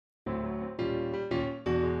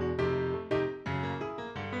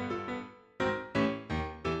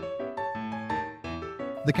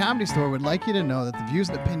The Comedy Store would like you to know that the views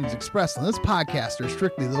and opinions expressed on this podcast are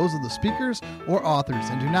strictly those of the speakers or authors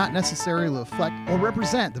and do not necessarily reflect or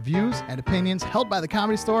represent the views and opinions held by the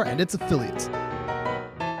Comedy Store and its affiliates.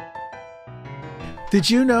 Did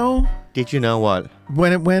you know Did you know what?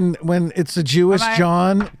 when it's a Jewish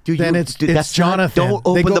John, then it's Jonathan. Don't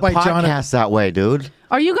open they go the by podcast Jonathan. that way, dude.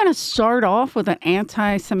 Are you going to start off with an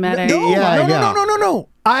anti-Semitic? No.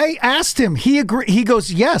 I asked him. He agreed. He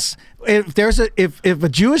goes, yes. If a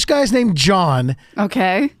Jewish guy's named John,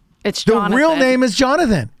 Okay. It's the Jonathan. real name is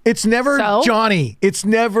Jonathan. It's never So? Johnny. It's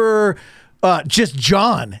never just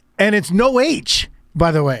John, and it's no H.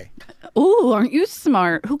 By the way. Ooh, aren't you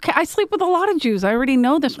smart? I sleep with a lot of Jews. I already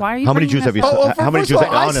know this. Why are you? How many bringing Jews have this you up? How many first Jews? of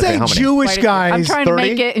all, I honestly, say how many? Jewish Wait a second. guys. I'm trying 30? to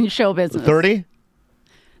make it in show business. 30?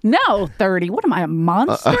 No, 30. What am I, a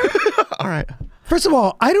monster? All right. First of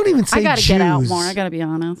all, I don't even say I got to Jews. get out more. I got to be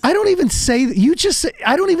honest. I don't even say you just say.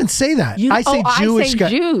 I don't even say that. I say Jewish I say guy.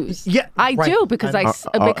 Jews. Yeah, I right. do because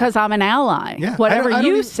because I'm an ally. Yeah, Whatever I don't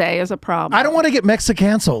you even- say is a problem. I don't want to get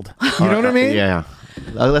Mexicanceled. You know what I mean? Yeah.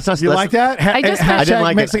 Let's not. You let's- like that? I just- I didn't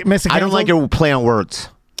like Mexi- it. Mexicanceled? I don't like your play on words.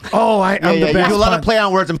 Oh, I'm the You best. do a lot of pun- play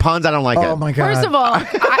on words and puns. I don't like it. Oh my god! First of all,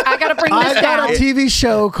 I got to bring this I got down. a TV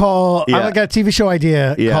show called. Yeah. I got a TV show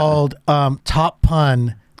idea Yeah. called Top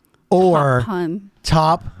Pun, or Pun.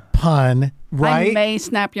 Top Pun, right? I may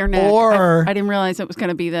snap your neck. Or- I didn't realize it was going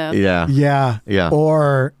to be this. Yeah. Yeah.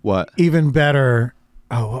 Or What? Even better.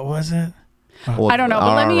 Oh, what was it? Well, I don't know,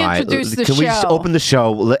 but let me all right. introduce the Can we just show. open the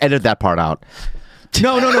show? Edit that part out.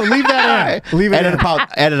 No. Leave that in. Leave it Edit in.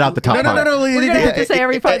 out the top part. No. We're going to have to say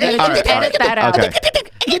every 5 minutes. All Just right, all edit right. that out.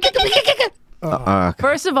 Okay.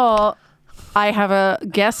 First of all, I have a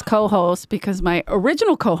guest co-host because my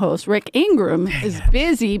original co-host, Rick Ingram, is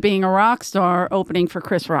busy being a rock star opening for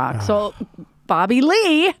Chris Rock. So Bobby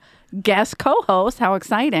Lee, guest co-host. How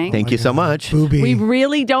exciting. Thank you so much. Booby. We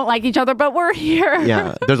really don't like each other, but we're here.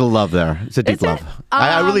 Yeah, there's a love there. It's a deep Is it? love.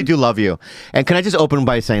 I really do love you. And can I just open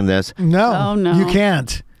by saying this? No. Oh, no. You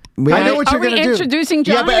can't. We- I know what Are you're we going to do. introducing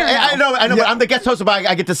Johnny? Yeah, but or no? I know. But I'm the guest host, but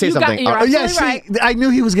I get to say You got- something. you're All right. Yeah, absolutely see, I knew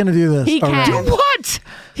he was going to do this. He already. can. What?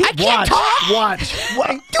 I can't talk. Watch.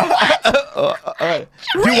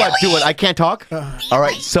 Do what? I can't talk? All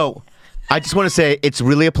right. So I just want to say it's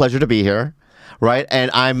really a pleasure to be here. Right. And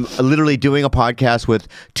I'm literally doing a podcast with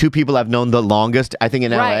two people I've known the longest, I think,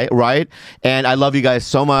 in Right. LA. Right. And I love you guys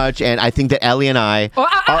so much. And I think that Ellie and I Well,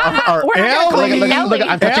 are we're not gonna call you Ellie. look,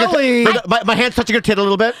 I'm touching Ellie. her, my hand's touching her tit a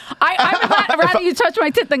little bit. I would rather you touch my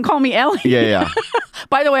tit than call me Ellie. Yeah.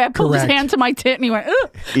 By the way, I pulled Correct. his hand to my tit and he went, ugh.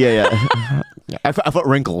 Yeah. I felt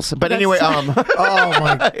wrinkles. But anyway, Oh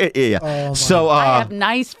my. yeah. So, I have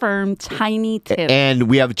nice, firm, tiny tits. and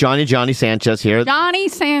we have Johnny Sanchez here. Johnny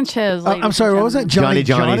Sanchez. ladies I'm sorry. and What was that? gentlemen.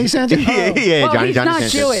 Johnny Sanchez. yeah, Oh. Well, he's not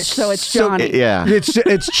Sanchez. Jewish, so it's Johnny. Yeah.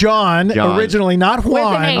 It's John, John. originally, not With an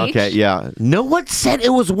Juan. H. Okay, yeah. No one said it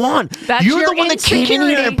was Juan. That's You're your the one that came in here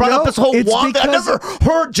insecurity. and brought No, up this whole it's Juan. I because- never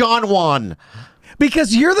heard John Juan.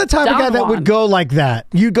 Because you're the type of Don guy that Juan. would go like that.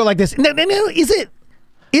 You'd go like this. No. Is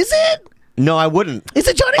it? No, I wouldn't. Is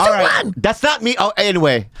it Johnny All right. Juan? That's not me. Oh,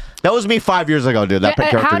 anyway, that was me 5 years ago, dude. That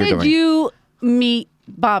character How you're did doing. you meet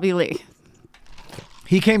Bobby Lee?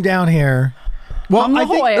 He came down here. Well, From La I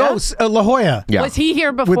think Jolla. La Jolla. Yeah. Was he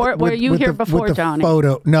here before? Were you here before with Johnny? The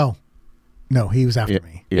photo. No, he was after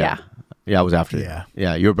me. Yeah. Yeah, I was after you. Yeah.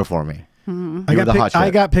 Yeah, you were before me. I You were the hot I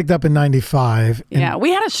shit. got picked up in '95. Yeah,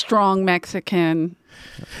 we had a strong Mexican.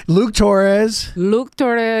 Luke Torres Luke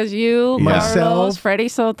Torres, you, Myself. Carlos, Freddie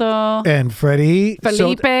Soto. and Freddie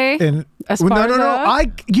Felipe and Esparza.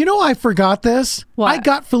 No. I forgot this. What? I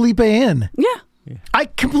got Felipe in. Yeah. I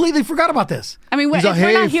completely forgot about this. I mean, He's we're like, not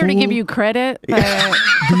 "Hey, here to fool." give you credit. But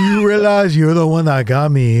Do you realize you're the one that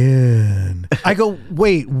got me in? I go,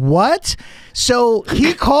 wait, what? So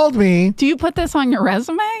he called me. do you put this on your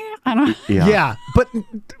resume? I don't. Yeah,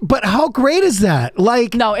 but how great is that?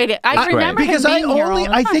 Like, No, I remember because him being here all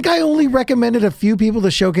the I time. think I only recommended a few people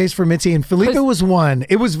to showcase for Mitzi, and Felipe was one.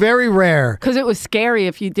 It was very rare. Because it was scary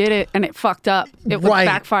if you did it and it fucked up. It would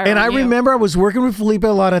backfire And on I you. remember I was working with Felipe a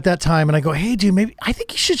lot at that time, and I go, hey, dude, maybe I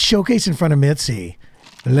think you should showcase in front of Mitzi.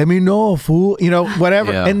 Let me know, fool. You know,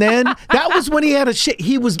 whatever. Yeah. And then that was when he had a shit.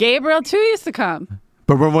 He was. Gabriel too used to come.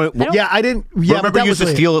 But remember, Yeah, I didn't. Yeah, remember but that you used was to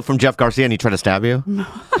later. steal it from Jeff Garcia and he tried to stab you?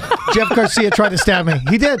 Jeff Garcia tried to stab me.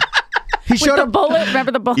 He did. He With showed the up. bullet,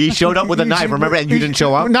 remember the bullet? He showed up with a knife, remember? And you didn't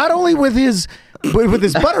show up? Not only with his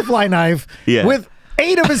butterfly knife, Yeah. with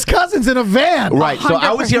 8 of his cousins in a van. Right. So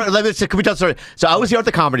I was here. Can we tell the story? So I was here at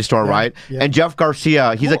the Comedy Store, right? Yeah. And Jeff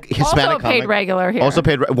Garcia, he's a Hispanic Also a paid comic. regular here. Also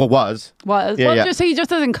paid. Was. Was. Yeah, well, yeah. he just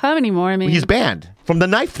doesn't come anymore. I mean, He's banned from the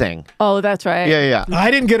knife thing. oh, that's right. Yeah.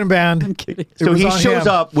 I didn't get him banned. It So was he on shows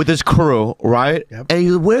him. up with his crew, right? Yep. And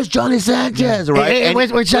he's, where's Johnny Sanchez, right? Hey, And-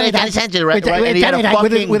 where's Johnny Sanchez, right? And he had a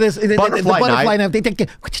with fucking the butterfly knife. Do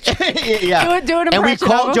Yeah. an And we impression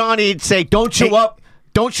called of him. Johnny and say, don't show up,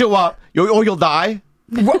 or you'll die.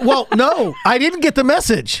 Well, no, I didn't get the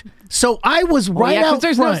message. So I was right yeah, 'cause out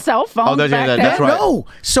there's front. no cell phone. Oh, back then. that's right. No,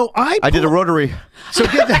 so I I did a rotary. So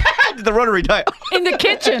get that. I did the rotary die. In the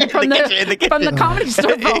kitchen from the the, kitchen, in the from the kitchen. Comedy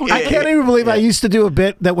Store phone. I can't even believe I used to do a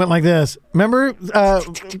bit that went like this. Remember?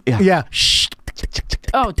 Yeah. Shh.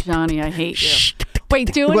 Oh, Johnny, I hate you.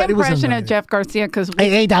 Wait, do an But it was impression of annoying. Jeff Garcia because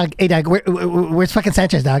Hey, dog. Where's fucking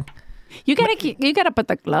Sanchez, dog? you gotta put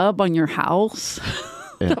the glove on your house.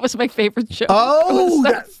 That was my favorite show. Oh,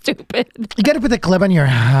 it was so stupid. You got to put the club on your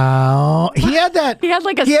house. He had that. He had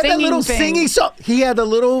like a He had that singing little thing. singing song. He had a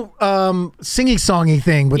little singing songy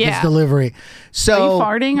thing with his Yeah. delivery. Are you So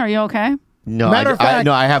farting? Are you okay? No, Matter of fact-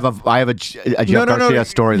 I have a Jeff No, Garcia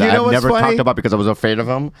story that You know I've what's never funny? talked about because I was afraid of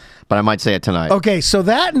him, but I might say it tonight. okay, so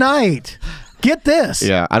that night, get this.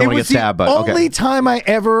 Yeah, I don't It wanna was get stabbed, the but okay. only time I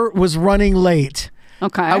ever was running late.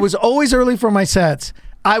 Okay. I was always early for my sets.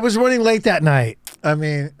 I was running late that night. I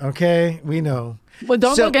mean, okay, we know. Well,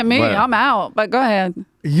 don't So- look at me. What? I'm out. But go ahead.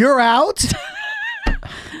 You're out?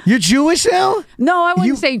 You're Jewish now? No, I wouldn't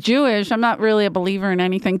You- say Jewish. I'm not really a believer in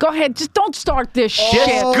anything. Go ahead. Just don't start this Just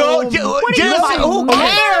shit. go. What are you Just, who doing?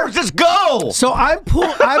 cares? Just go. So I'm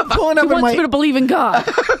pulling up He in wants me to my believe in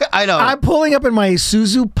God. I know. I'm pulling up in my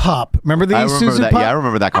Isuzu Pup. Remember the I Isuzu remember that. Pup? Yeah, I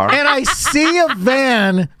remember that car. And I see a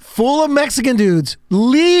van full of Mexican dudes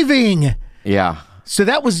leaving. Yeah. So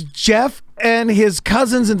that was Jeff and his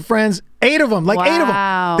cousins and friends, 8 of them, like 8 of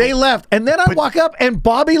Wow. them. They left. And then I walk up and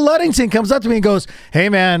Bobby Ludington comes up to me and goes, hey,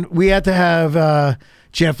 man, we had to have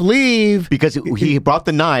Jeff leave. Because he brought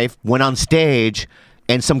the knife, went on stage,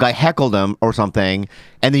 and some guy heckled him or something,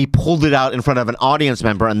 and then he pulled it out in front of an audience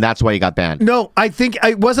member, and that's why he got banned. No, I think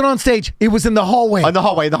it wasn't on stage. It was in the hallway. In the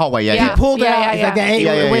hallway, yeah. Yeah. Pulled it Yeah, out. yeah, He's like, yeah.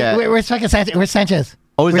 hey, Yeah. where's fucking Sanchez? Where's Sanchez?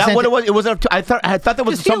 Oh, is Where's that what Sanchez? it was? It was. I thought there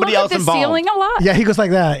was Does he somebody look else at the involved. ceiling a lot? Yeah, he goes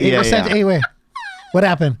like that. Yeah, Where's yeah. Sanchez? Anyway, what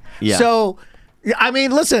happened? Yeah. So, I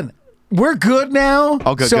mean, listen, we're good now.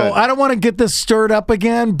 Oh, good, So good. I don't want to get this stirred up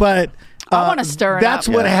again, but I want to stir it that's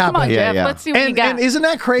up. what Yeah. happened. Come on, Yeah, Jeff. yeah. Let's see what you And, got. and isn't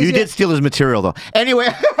that crazy? You did steal his material, though. Anyway,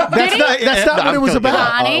 That's not what it was about.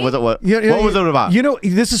 Honey? Was it what? You- What was it about? You know,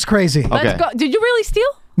 this is crazy. Let's okay. go. Did you really steal?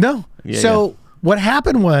 No. Yeah, So what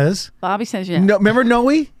happened was, Bobby says yeah. no, remember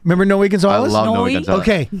Noe? Remember Noe I Gonzalez? love Noe? Noe Gonzalez.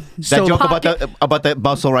 Okay. That So joke about the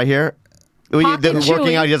muscle right here. Pocket Working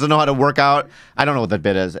Chewy. out, he doesn't know how to work out. I don't know what that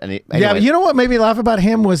bit is. Anyway. yeah, but you know what made me laugh about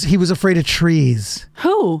him was he was afraid of trees.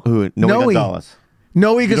 Who? Who? Noe Noe. Gonzalez.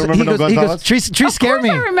 No, he don't goes. remember He goes. No He goes. Gonzalez? Trees scare Of me.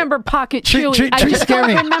 course I remember Pocket Tree- Chewy. tree- I tree just scare don't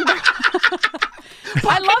me. remember.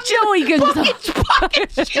 I love Noe Gonzalez.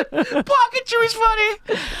 Pocket Chewy's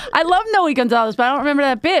funny. I love Noe Gonzalez, but I don't remember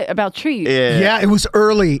that bit about trees. Yeah, it was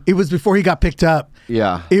early. It was before he got picked up.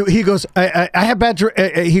 Yeah. He goes, I have bad.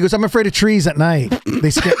 He goes, I'm afraid of trees at night. They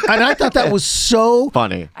scare. And I thought that was so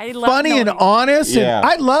Funny. I love funny and Noe. honest. Yeah. And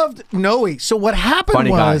I loved Noe. So what happened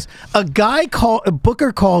Funny guy. was a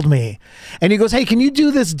Booker called me, and he goes, hey, can you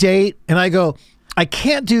do this date? And I go, I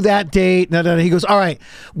can't do that date. No. He goes, all right.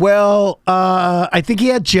 Well, I think he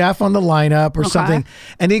had Jeff on the lineup or something.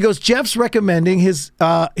 And he goes, Jeff's recommending his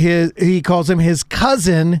he calls him his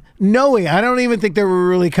cousin, Noe. I don't even think they were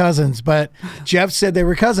really cousins, but Jeff said they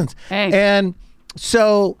were cousins. Hey. And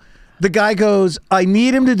so the guy goes, I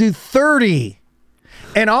need him to do 30.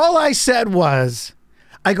 And all I said was,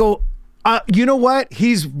 I go, you know what?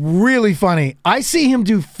 He's really funny. I see him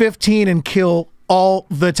do 15 and kill all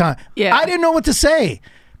the time. Yeah. I didn't know what to say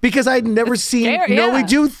because I'd never seen scary, Noe yeah.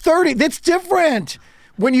 do 30. That's different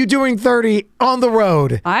when you're doing 30 on the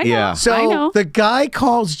road. I know. Yeah. So I know. the guy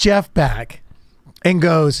calls Jeff back and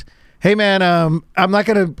goes, hey, man, I'm not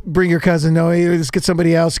going to bring your cousin Noe. Let's get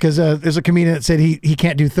somebody else because there's a comedian that said he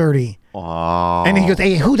can't do 30. Oh. And he goes,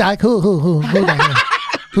 hey, who died? Who died?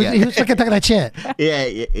 Who's fucking talking that shit?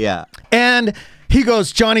 Yeah. And he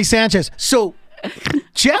goes, Johnny Sanchez. So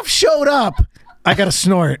Jeff showed up. I got a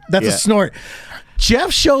snort. That's a Yeah. snort.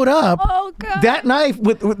 Jeff showed up Oh, God. that knife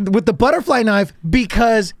with the butterfly knife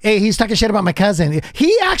because, hey, he's talking shit about my cousin.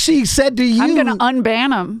 He actually said to you. I'm going to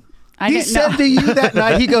unban him. He didn't said know. to you that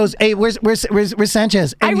night, he goes, "Hey, where's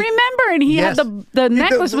Sanchez?" I And you- remember, and he Yes. had the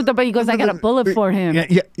necklace with the. But he goes, "I got a bullet for him."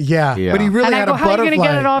 Yeah. Yeah. But he really And I had go, a "How are you butterfly. going to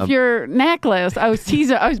get it off your necklace?" I was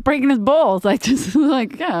teasing. I was breaking his balls. I just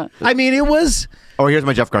like, yeah. I mean, it was. Oh, here's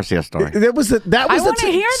my Jeff Garcia story. That was the wanna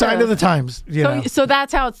hear sign this. of the times. You know? So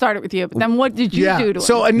that's how it started with you. But then what did you do to him?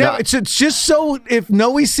 So No. it's just so if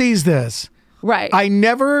Noe sees this, right.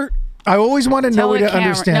 I always wanted Tell Noe the to camera.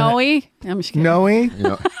 understand. Noe? it. I'm just kidding.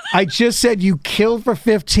 Noe, I just said you killed for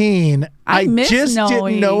 15. I miss just Noe.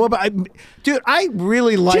 didn't know about. Dude, I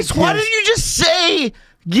really like. Just why didn't you just say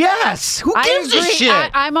yes? Who I gives a agree.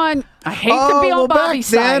 shit? I'm on. I hate to be on Bobby's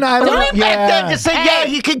then side. I Don't would- even back then just say, yeah, Hey.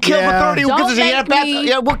 he can kill Yeah. for 30. Who gives a Don't shit? Yeah, make back, me-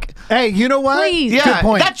 yeah, well, Hey, you know what? Please. yeah, Good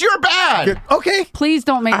point. that's your bad. Good. Okay. Please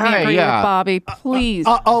don't make me All right, agree yeah. with Bobby. Please.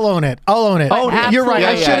 I'll own it. Own it. Own it. You're right.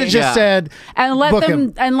 I Absolutely. should have just Yeah. said and let book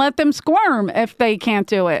them him. let them squirm if they can't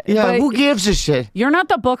do it. Yeah, But who gives a shit? you're not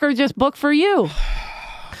the booker. Just book for you.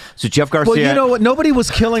 So Jeff Garcia. Well, you know what? Nobody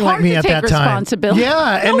was killing Hard like me to at take that time. responsibility.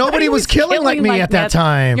 Yeah, and nobody was killing like me at that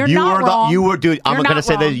time. You're you not were wrong. you were, dude. I'm You're gonna not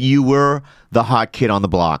say that wrong. you were the hot kid on the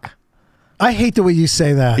block. I hate the way you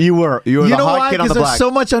say that. You were the know hot why? kid on the Because there's block.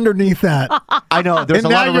 so much underneath that. I know. There's and a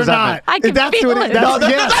now lot of you're resentment. not. I can that's feel what it. That's, No,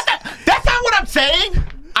 yes. that's not what I'm saying.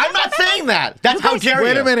 I'm not saying that. That's how dare you.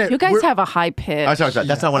 Wait a minute. You guys We're- have a high pitch. Oh, sorry.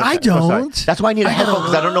 That's not what I'm I saying. Oh, sorry. don't. That's why I need a headphone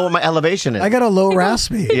because I don't know what my elevation is. I got a low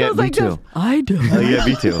raspy. Yeah, Feels me like too. this. I do. Oh, yeah,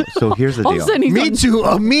 me too. So here's the All of a deal. sudden he's Me on-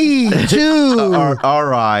 too. Me too. All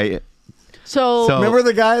right. So, So- Remember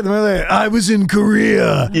the guy? I was in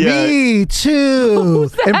Korea. Yeah. Me too.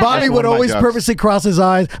 And Bobby That's would one of my always jobs. purposely cross his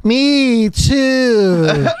eyes. Me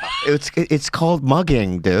too. It's called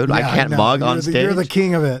mugging, dude. I Yeah, can't know. mug on stage. You're the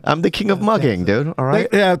king of it. I'm the king of mugging, dude. All right.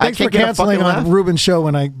 Yeah, I thanks for can't get a canceling fucking on laugh. Ruben's show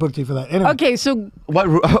when I booked you for that. Anyway, okay, so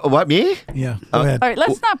What me? yeah, go ahead. all right,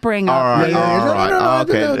 let's not bring up All right. Yeah, yeah, yeah. All right.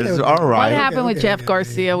 No, Okay. okay. It's all what right. happened with Jeff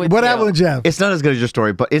Garcia. With What you. happened with Jeff? It's not as good as your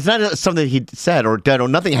story, but it's not something he said or did or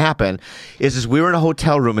nothing happened. It's just we were in a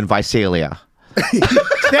hotel room in Visalia.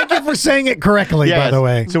 Thank you for saying it correctly, by Yes. the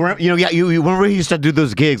way. So we're, you remember we used to do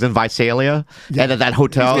those gigs in Visalia and at that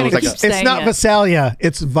hotel. It was like keep a, saying It's not it. Visalia.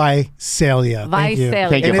 It's Visalia. Thank you. Visalia.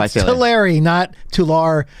 Thank you, And it's Visalia. Tulare, not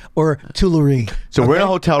Tulare or Tulare. So we're in a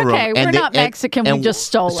hotel room. Okay, we're not Mexican, we just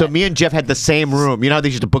stole So it. me and Jeff had the same room. You know how they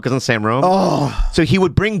used to book us in the same room? Oh. So he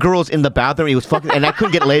would bring girls in the bathroom. He was fucking, and I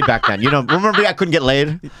couldn't get laid back then. You know, remember I couldn't get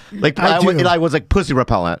laid? Like I do. I was like pussy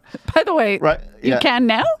repellent. By the way, Right, you yeah. can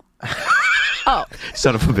now. Oh,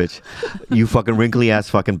 Son of a bitch. You fucking wrinkly ass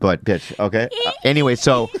fucking butt bitch. Okay. Anyway,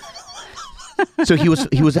 so he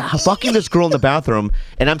was fucking this girl in the bathroom,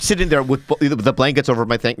 and I'm sitting there with the blankets over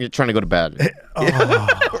my thing, trying to go to bed.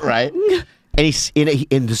 Right. And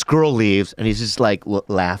and this girl leaves, and he's just like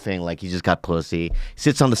laughing, like he just got pussy. He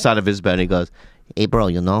sits on the side of his bed, and he goes, "Hey, bro,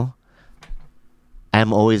 you know,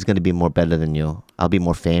 I'm always gonna be more better than you. I'll be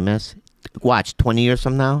more famous. Watch, 20 years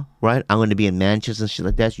from now, right? I'm gonna be in Manchester and shit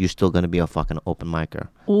like that. You're still gonna be a fucking open micer."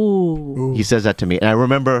 ooh. He says that to me, and I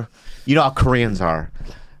remember, you know how Koreans are.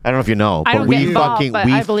 I don't know if you know, I but don't we get involved, fucking, but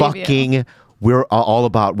I believe you. we're all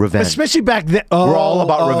about revenge. Especially back then. We're all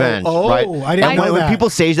about revenge, right? I didn't and know when that. people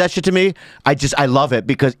say that shit to me, I love it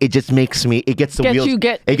because it just makes me. It gets the Gets wheels. you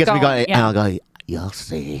it gets me going, going, yeah. and I'll go. You'll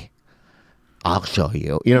see. I'll show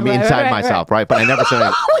you. You know what I mean? Right, Inside right, myself, right? But I never say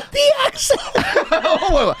that. With the accent.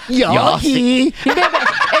 You'll see.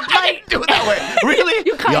 It might, Do it that way. Really?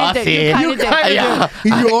 You kinda did. You You'll kinda see. did.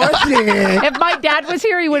 Yeah. Yours did. if my dad was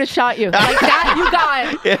here, he would have shot you. Like that, you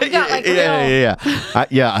got it. You got like real.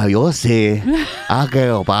 Yeah, you'll see.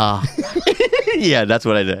 Okay, ba. Yeah, that's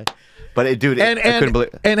what I did. But dude, I couldn't believe.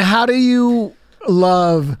 And how do you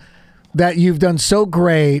love that you've done so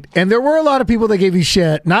great? And there were a lot of people that gave you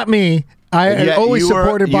shit, not me. I Yeah, always you were-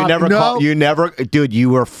 supported you Bob. never no, call, you never, dude. You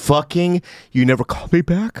were fucking. You never called me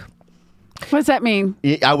back. What does that mean?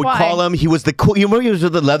 I would Why? call him. He was the cool. You remember he was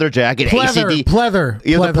with the leather jacket, ACD. pleather.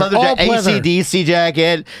 He was the pleather All jacket, pleather. ACDC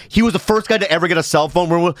jacket. He was the first guy to ever get a cell phone.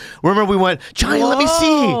 Remember we went, Johnny, let me see.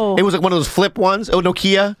 Whoa. It was like one of those flip ones. Oh,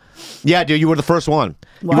 Nokia. Yeah, dude, you were the first one.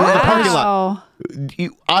 You were in the parking lot. Wow.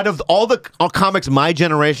 Out of all the comics my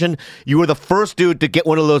generation, you were the first dude to get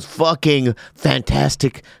one of those fucking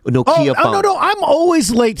fantastic Nokia phones. No. I'm always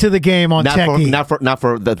late to the game on techie. Not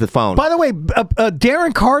for the phone. By the way,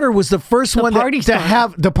 Darren Carter was the first one party to starter.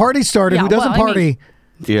 have the party starter Yeah, who doesn't well, I party.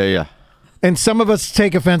 mean- yeah. And some of us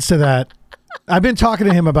take offense to that. I've been talking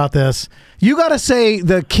to him about this. You got to say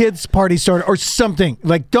the kids' party starter or something.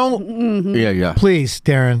 Like, don't. Yeah. Please,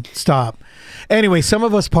 Darren, stop. Anyway, some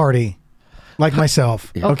of us party. like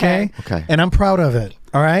myself. Okay. Okay. And I'm proud of it.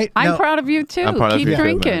 All right. I'm Now- proud of you too. I'm proud of Keep you too,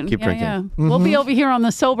 man. drinking. Keep drinking. Yeah. We'll be over here on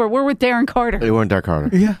the sober. We're with Darren Carter. You weren't Dark Carter.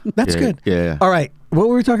 Yeah, that's Yeah, good. yeah. All right. What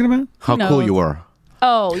were we talking about? How Who cool knows? you were.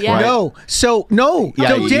 Oh yeah. Right. No. So no. Yeah,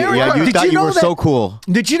 so you, Darren, yeah, you did thought you you know were that, so cool.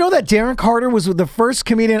 Did you know that Darren Carter was the first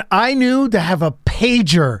comedian I knew to have a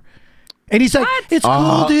pager? And he's like, "It's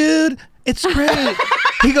cool, dude. It's great."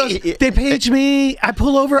 He goes, "They page me. I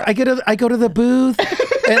pull over. I go to the booth,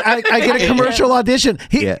 and I get a commercial audition."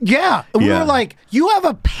 Yeah. We Yeah. were like, "You have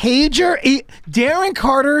a pager?" Darren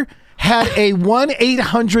Carter had a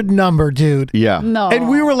 1-800 number, dude. Yeah. No. And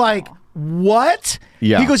we were like, "What?"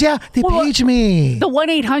 Yeah. He goes, "Yeah, they page me." The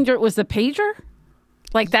 1-800 was the pager.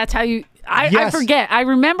 Like that's how you. I Yes. forget. I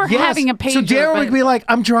remember Yes. having a pager. So Darren would but- be like,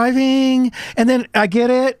 "I'm driving," and then I get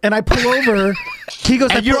it, and I pull over. He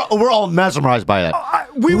goes, And we're all mesmerized by it.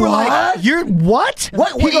 we were What? like, "You're what?"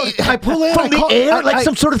 What? He goes, I pull in From I the call- air? I- Like I-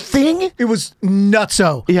 some sort of thing? It was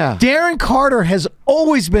nutso. Yeah. Darren Carter has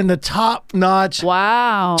always been the top-notch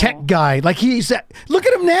Wow. tech guy. Like he's look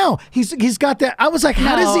at him now. He's got that. I was like,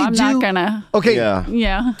 how No, does he I'm do? not gonna. Okay. Yeah.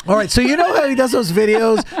 Yeah. All right. So you know how he does those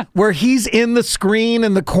videos where he's in the screen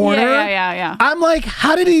in the corner? Yeah. I'm like,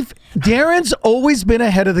 how did he? Darren's always been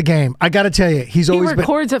ahead of the game. I got to tell you, he's He always been.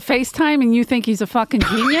 records a FaceTime and you think he's a fucking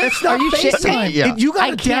genius? It's not Are you shitting FaceTime. me? Yeah. You got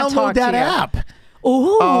I to can't download talk that to you. app.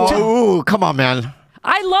 Ooh. Oh, come on, man.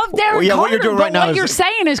 I love Darren Yeah, Carter, what you're doing but right now what is you're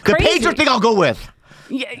saying is the crazy. pager thing I'll go with.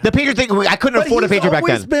 Yeah. The pager thing, I couldn't But afford a he's pager back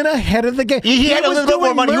always then. been ahead of the game. He had a was little bit more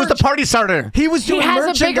doing money. He was the merch. party starter. He was He doing has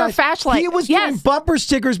a bigger merchandise. flashlight. He was Yes. doing bumper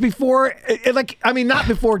stickers before, not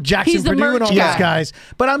before Jackson He's the Purdue and merch all guy. those guys.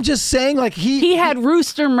 But I'm just saying, like He had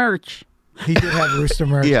Rooster merch. he did have Rooster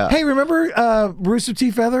merch. Yeah. Hey, remember Rooster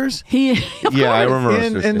T. Feathers He. Of Yeah, I course.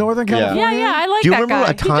 remember. in Northern California? Yeah, I like Do you that remember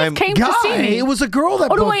guy. a time- He just came Guy, to see me. it was a girl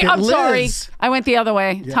that Oh no, booked wait! it, I'm sorry. Liz. I went the other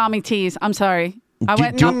way. Tommy T's. I'm sorry. I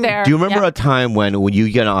went do, up there. Do you remember Yeah. a time when you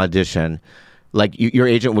get an audition, like your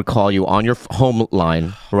agent would call you on your home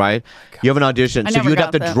line, right? You have an audition, I so never you'd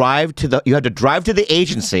have got to that. drive to the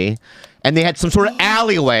agency, and they had some sort of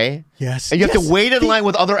alleyway. Yes. And you have Yes. to wait in line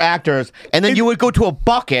with other actors, and then you would go to a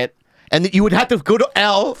bucket. And then you would have to go to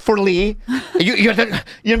L for Lee. And you have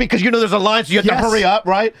to, because there's a line, so you have Yes. to hurry up,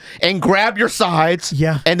 right? And grab your sides.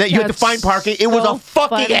 Yeah. And then you have to That's find parking. It was so a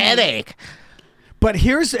fucking funny. headache. But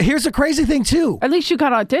here's a crazy thing too. At least you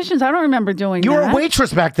got auditions. I don't remember doing You that. were a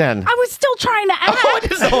waitress back then. I was still trying to act.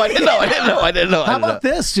 Oh, I didn't know. How about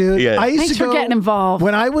this, dude? Yeah. I used Thanks to for go, getting involved.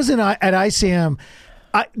 When I was at ICM,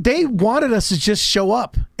 they wanted us to just show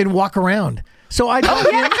up and walk around. So I'd go in,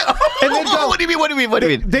 and they'd go. What do you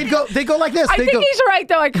mean? They go like this. I They think go, he's right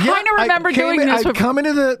though. I kind of remember doing this. I'd come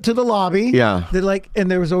into the lobby. Yeah. They're like, and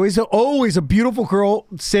there was always a beautiful girl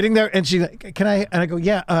sitting there, and she's like, "Can I?" And I go,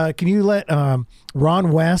 "Yeah." Can you let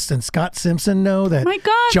Ron West and Scott Simpson know that My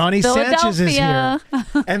God, Johnny Sanchez is here?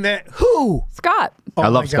 Philadelphia. And then who? Scott. Oh I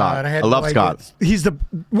love my Scott. God, had I love no idea. Scott. He's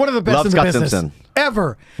one of the best Love in the Scott business Simpson.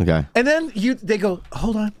 ever. Okay. And then they go,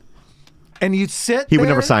 hold on, and you'd sit. He would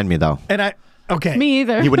there, never sign me though. And okay. Me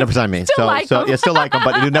either. He would never sign me. Still like him. Yeah, still like him,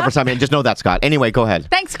 but he would never sign me. Just know that, Scott. Anyway, go ahead.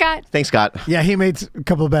 Thanks, Scott. Thanks, Scott. Yeah, he made a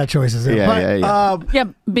couple of bad choices there. Yeah, but, yeah.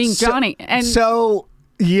 Yeah, being Johnny and So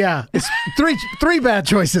yeah, it's three bad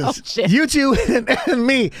choices. Oh, shit. You two and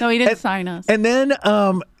me. No, he didn't And- sign us. And then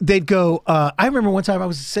they'd go. I remember one time I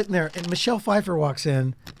was sitting there, and Michelle Pfeiffer walks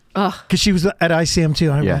in. Because she was at ICM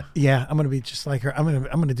too. I went, yeah, I'm gonna be just like her. I'm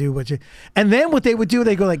gonna do what you. And then what they would do,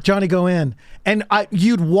 they go like, Johnny, go in, and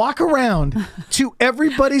you'd walk around to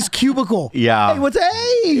everybody's cubicle. Yeah.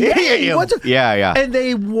 Hey, hey, what's Yeah. And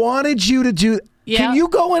they wanted you to do. Yeah. Can you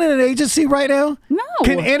go in an agency right now? No.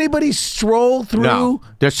 Can anybody stroll through? No.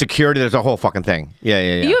 There's security. There's a whole fucking thing. Yeah.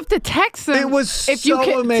 you have to text them. It was if you so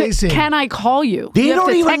can, amazing. Can I call you? They You have don't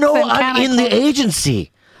to even text know them, can I'm I in call the you?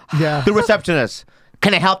 agency. Yeah. The receptionist.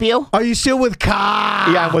 Can I help you? Are you still with Ka?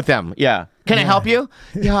 Yeah, I'm with them. Yeah. Can I help you?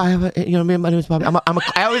 Yeah, I have my name is Bobby.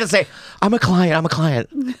 I always say, I'm a client.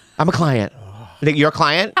 You're a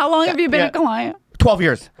client? How long have you been Yeah. a client? 12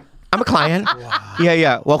 years. I'm a client.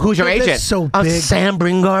 Yeah. Well, who's your That's agent? so I'm big. Sam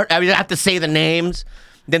Bringard. I have to say the names.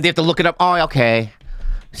 Then they have to look it up. Oh, okay.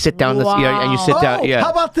 Sit down. And you sit down. Yeah. How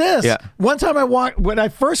about this? Yeah. One time when I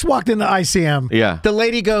first walked into ICM, Yeah. the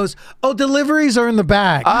lady goes, "Oh, deliveries are in the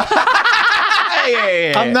back."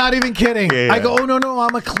 Yeah. I'm not even kidding. Yeah. I go, "Oh no,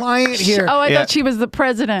 I'm a client here." Oh, I Yeah. thought she was the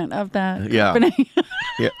president of that Yeah. company.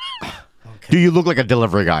 Yeah. Do you look like a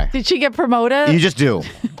delivery guy? Did she get promoted? You just do.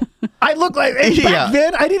 I look like back Yeah.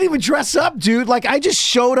 then. I didn't even dress up, dude. Like I just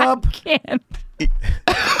showed up. Can't.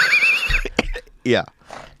 Yeah.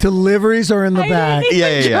 Deliveries are in the back.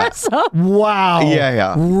 Yeah. Wow.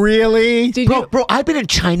 Yeah. Really? Bro, I've been in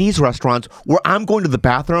Chinese restaurants where I'm going to the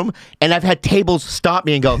bathroom and I've had tables stop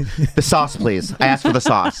me and go, the sauce, please. I asked for the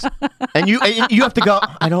sauce. And you have to go,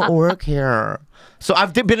 I don't work here. So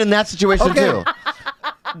I've been in that situation too.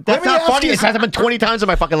 That's not funny. It has happened 20 times in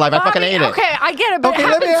my fucking life. I fucking ate it. Okay, I get it. But Okay, it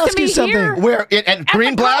let me happens ask to you me something. here. Where? At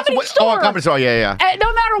Green Glass? Comedy Store. Comedy Store. Yeah. And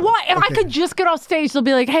no matter what, if I could just get off stage, they'll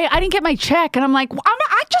be like, "Hey, I didn't get my check," and I'm like,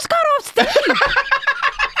 "I just got off stage."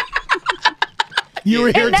 You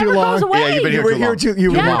were here It too never long. goes away. Yeah, you've been You here were too here long. too.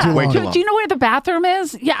 You were Yeah. here too Way long. too long. Do you know where the bathroom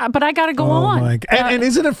is? Yeah, but I got to go Oh on. my God. And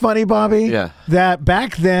isn't it funny, Bobby? Yeah. That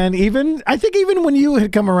back then, I think even when you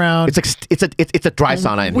had come around, It's a dry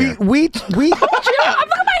sauna in here. we Look at my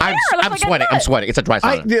hair. It looks I'm like a sweating. nut. I'm sweating. It's a dry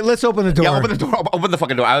sauna. let's open the door. Yeah, open the door. Open the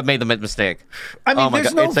fucking door. I made the mistake. I mean, Oh my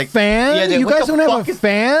there's God. no It's like- fan. Yeah, You what guys the don't have fuck a is-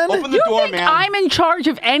 fan. Open the You door, think man. I'm in charge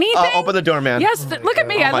of anything? Open the door, man. Yes. Look at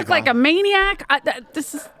me. Oh I my look like God. a maniac.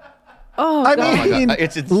 This is. Oh, I God. mean, God.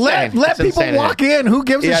 It's insane. let It's people insane. walk in. Who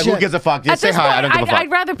gives a Yeah, shit? who gives a fuck? At Just say this hi. point, I don't give a fuck.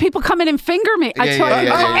 I'd rather people come in and finger me. I tell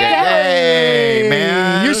you. Hey,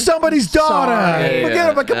 man. You're somebody's daughter. Sorry. Forget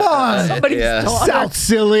it, but come on. Somebody's Yeah. daughter. South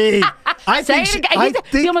Silly. I Say think. it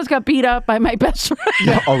again. He almost got beat up by my best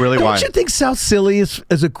friend. Oh, really? Why? Don't you think South Silly is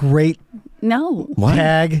a great No. What?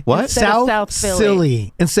 tag? What? Instead of South Philly.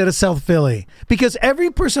 Silly instead of South Philly, because every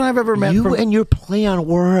person I've ever met You from. and your play on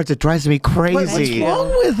words, it drives me What's crazy. wrong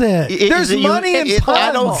with it? There's money in puns.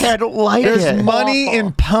 I don't like There's it. money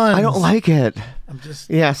in puns. I don't like it.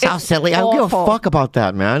 Yeah, South Silly. I don't give a awful. fuck about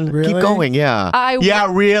that, man. Really? Keep going, yeah. The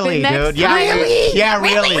Really, next dude. Yeah, time-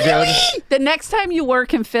 really, dude. The next time you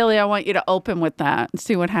work in Philly, I want you to open with that and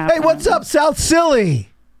see what happens. Hey, what's up, South Silly?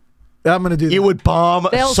 I'm gonna do that. You would bomb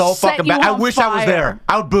They'll so set fucking you bad. I on wish I was fire. there.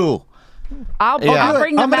 I would boo. I'll Yeah.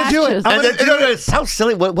 bring the I'm gonna do it. matches. I'm And then, South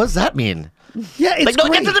Silly, what does that mean? Yeah, it's Like, no,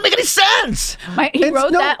 great. that doesn't make any sense. He It's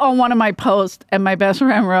wrote no- that on one of my posts, and my best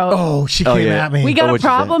friend wrote, Oh, she Oh, came yeah. at me. "We got a what'd you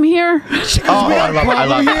say? problem here." Oh, I love it. I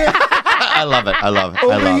love Over it. here, I love it. I love it. I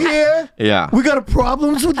over love it. here. Yeah. We got a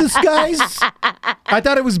problems with this, guys. I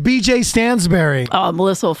thought it was BJ Stansberry. Oh,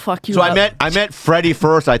 Melissa will fuck you So up. I met Freddie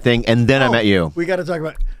first, I think, and then I met you. We got to talk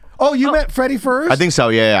about. Oh, you met Freddie first? I think so.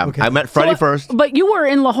 Yeah. Okay. I met Freddie first. But you were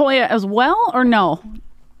in La Jolla as well, or no?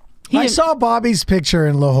 I saw Bobby's picture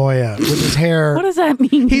in La Jolla with his hair. What does that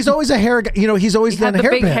mean? He's always a hair guy. You know, he's always done had the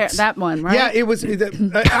hair big bits. hair- that one, right? Yeah, it was.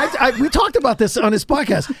 We talked about this on his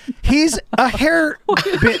podcast. He's a hair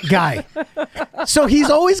bit guy, so he's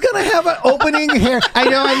always gonna have an opening hair. I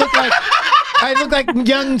know. I look like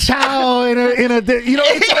young Chow in a. You know,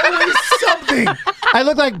 it's always something. I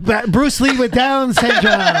look like Bruce Lee with Down syndrome.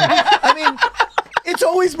 I mean, it's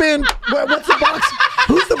always been. What's the box?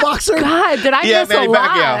 Who's the boxer? God, did I Yeah, miss Manny a lot?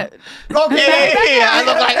 Pacquiao. Okay. Yeah. I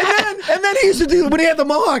look like. And then he used to do when he had the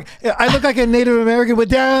mohawk. I look like a Native American with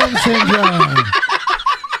Down syndrome.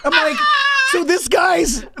 I'm like, so this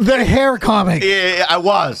guy's the hair comic. Yeah, I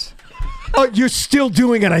was. Oh, you're still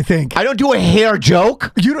doing it, I think. I don't do a hair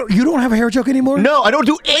joke. You don't have a hair joke anymore? No, I don't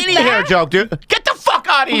do any hair joke, dude. Get the fuck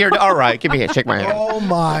out of here. All right, give me a hand. Shake my hand. Oh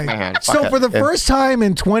my. My hand. So Fuck for it. the first time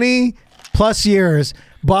in 20 plus years,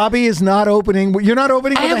 Bobby is not opening. You're not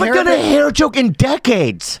opening I with a haven't hair done a bit? hair joke in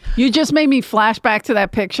decades. You just made me flash back to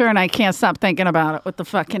that picture, and I can't stop thinking about it with the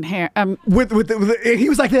fucking hair. He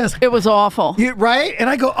was like this. It was awful. Right? And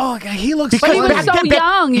I go, oh, God, he looks But he funny. was so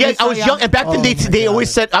young. He Yeah, was so I was young. young. And back then, Oh, they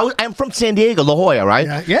always said, I'm from San Diego, La Jolla, right?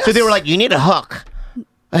 Yeah, yes. So they were like, you need a hook.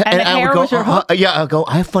 And the I would hair go, was your hook? Yeah, I'll go,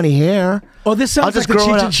 I have funny hair. Oh, this I'll sounds like just the grow it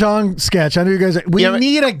Cheech out. and Chong sketch. I know you guys. We Yeah, but-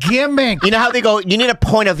 need a gimmick. You know how they go, you need a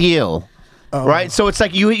point of view. Right? So it's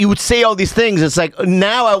like you would say all these things. It's like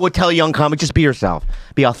now I would tell a young comic, just be yourself.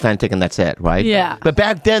 Be authentic, and that's it, right? Yeah. But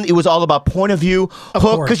back then, it was all about point of view, hook,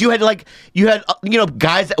 course. because you had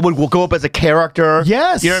guys that would go up as a character.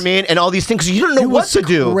 Yes. You know what I mean? And all these things. You don't know It what was to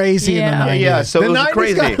do. Crazy Yeah. in the 90s. Yeah, so the it was 90s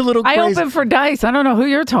crazy. got a little I crazy. opened for Dice. I don't know who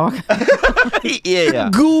you're talking. Yeah.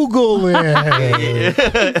 Google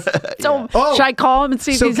it. So Oh, should I call him and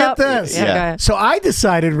see if so he's get up? this. Yeah, Yeah. go ahead. So I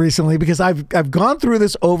decided recently, because I've gone through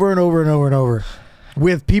this over and over and over and over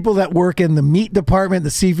with people that work in the meat department, the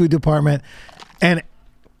seafood department, and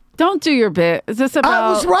Don't do your bit. Is this about? I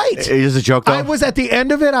was right. It is a joke, though. I was at the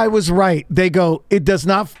end of it. I was right. They go,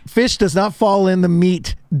 fish does not fall in the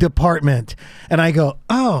meat department, and I go,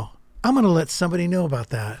 oh, I'm gonna let somebody know about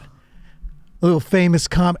that. A little famous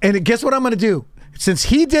and guess what I'm gonna do? Since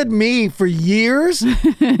he did me for years,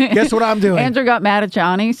 guess what I'm doing? Andrew got mad at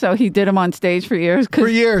Johnny, so he did him on stage for years. 'cause For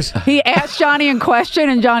years. He asked Johnny a question,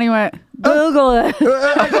 and Johnny went, Google it.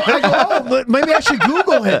 I go, oh, maybe I should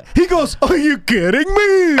Google it. He goes, are you kidding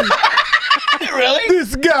me? Really?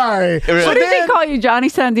 This guy. Really? What So did then- he call you, Johnny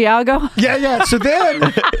Santiago? Yeah. So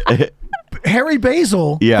then Harry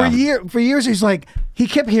Basil, Yeah. for years, he's like, he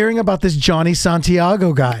kept hearing about this Johnny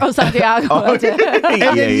Santiago guy. Oh, Santiago. That's it. And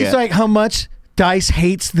then Yeah, he's yeah. like, how much Dice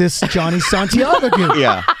hates this Johnny Santiago dude.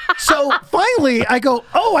 Yeah. So finally, I go,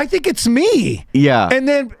 oh, I think it's me. Yeah. And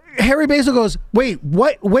then Harry Basil goes, wait,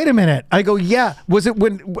 what? Wait a minute. I go, yeah. Was it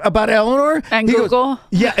about Eleanor? And He goes, Google?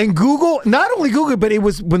 yeah, and Google. Not only Google, but it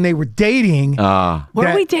was when they were dating. Were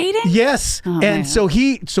that- we dating? Yes. Oh, and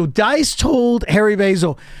man. so Dice told Harry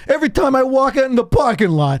Basil, every time I walk out in the parking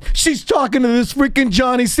lot, she's talking to this freaking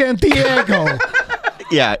Johnny Santiago.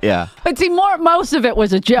 Yeah. But see, most of it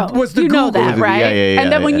was a joke. Was the you know Google. that, right? Yeah,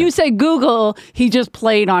 and then when yeah. you say Google, he just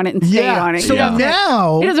played on it and stayed on it. So He doesn't-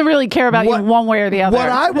 now he doesn't really care about what- you one way or the other. What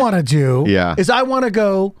I want to do Yeah. is I want to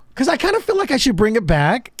go, because I kind of feel like I should bring it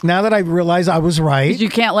back now that I realize I was right. You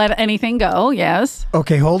can't let anything go. Yes.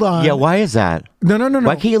 Okay, hold on. Yeah, why is that? No.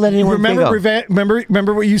 Why can't you let anyone remember, go?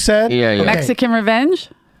 remember what you said? Yeah. Okay. Mexican revenge.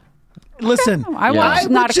 Listen, I Yeah. watched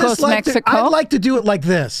would Narcos just like to- Mexico. I'd like to do it like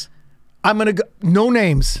this. I'm going to go, no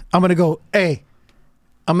names. I'm going to go, hey,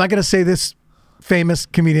 I'm not going to say this famous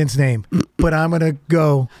comedian's name, but I'm going to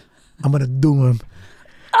do him.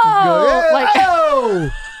 oh, Hey, like oh,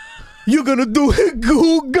 you're going to do it.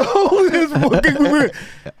 Go. This fucking weird.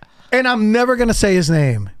 And I'm never going to say his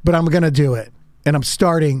name, but I'm going to do it. And I'm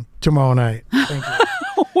starting tomorrow night. Thank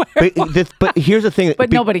you. But here's the thing.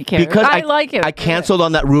 But nobody cares. Because I like it. I canceled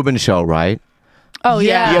on that Ruben show, right? oh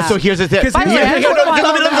Yeah. yeah. Yeah. So here's the thing. 'Cause By the way, Yeah, I yeah, just no,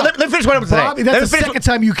 wanna- Let me finish what I'm saying. Bobby, Let me that's the finish- second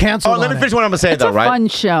time you canceled Oh, let me on finish it. what I'm gonna say It's though, a right? fun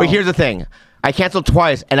show. But here's the thing: I canceled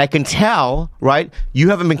twice, and I can tell, right? You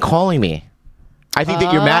haven't been calling me. I think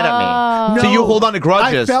that you're mad at me, so you hold on to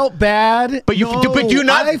grudges. I felt bad. but you, No, but do you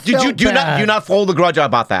not? I Did you felt do bad. not hold a grudge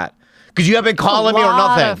about that? Because you haven't been calling me or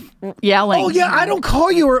Lot nothing. of yelling. Oh yeah, I don't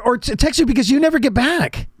call you or text you because you never get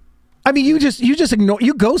back. I mean, you just ignore,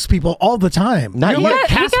 you ghost people all the time. Not You're yet. like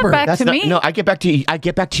You get Casper. back That's to not, me. No, I get back to you. I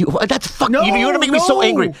get back to you. That's fucking. No, you're gonna make me so no.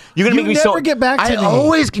 angry. You're gonna You make me so. never get back to I me.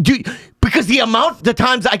 always do because the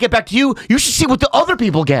times I get back to you, you should see what the other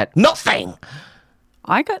people get. Nothing.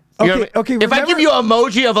 I got. You know Okay, what I mean? okay, If I remember- give you an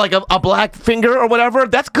emoji of like a black finger or whatever,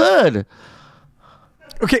 that's good.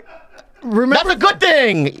 Okay, remember That's a good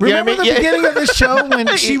thing. You know what I Remember mean? the Yeah. beginning of this show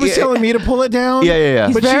when she was Yeah. telling me to pull it down? Yeah.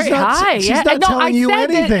 But Very she's not, high. she's yeah. not No, telling I you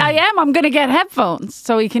said anything. that I am. I'm going to get headphones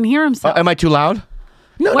so he can hear himself. Am I too loud?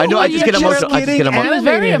 No, I know, I you're just get emotional. I just get getting emotional. It was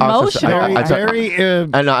very animated. emotional. Very, I'm sorry. very.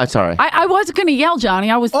 I know. I'm sorry. I wasn't going to yell,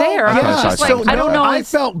 Johnny. I was there. I Oh, yeah. was just sorry, like, sorry. I don't know. I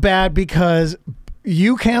it's- felt bad because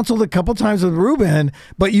you canceled a couple times with Ruben,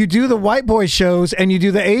 but you do the white boy shows and you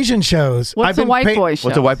do the Asian shows. What's the white boy show?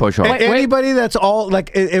 What's a white boy show? Wait, Anybody that's all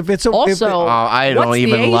like, if it's a Also, Oh, I don't what's the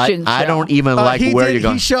even like. Asian I show? don't even like he where did, you're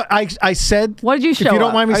going. He showed, I said. What did you show If you don't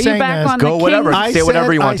up? mind me Are you saying back this, on Go the whatever. King? I Say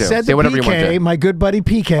whatever you want I to. said Say to whatever you want PK, to. my good buddy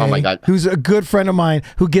PK, Oh, my God. who's a good friend of mine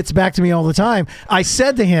who gets back to me all the time. I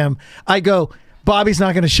said to him, I go, Bobby's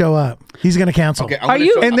not going to show up. He's going to cancel. Are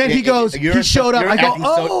you- And then he goes, he showed up. I go,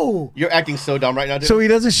 oh. You're acting so dumb right now, dude. So he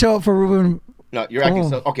doesn't show up for Ruben. No, you're acting Oh.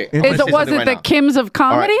 so. Okay. Is I'm gonna Is say it, was something it right the now. Kims of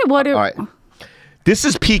comedy? All right. What? All right. This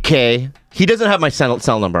is PK. He doesn't have my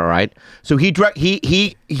cell number, right? So he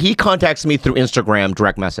contacts me through Instagram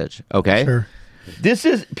direct message. Okay. Sure. This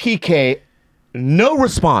is PK. No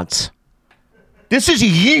response. This is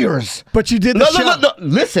years. But you did the show. No.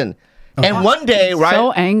 Listen. And one day, right?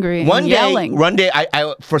 So angry. One day, Yelling.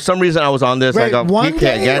 I for some reason I was on this. I Wait, go one PK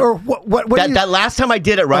day again. or what do you- that last time I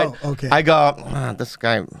did it, right? Oh, okay. I go, this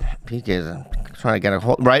guy PK is trying to get a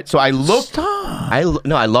hold, right? So I looked. I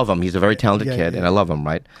love him. He's a very talented Yeah, kid, yeah. and I love him,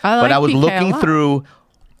 right? I but like I was PK a looking lot. through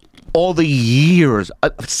all the years,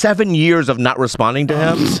 7 years of not responding to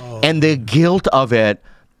him, and the guilt of it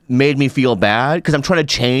made me feel bad because I'm trying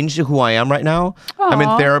to change who I am right now. I'm in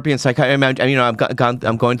Aw. therapy and psychiatry.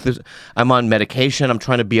 I'm going through. I'm on medication. I'm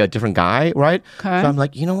trying to be a different guy, right? Okay. So I'm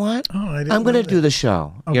like, you know what? I didn't I'm gonna know do the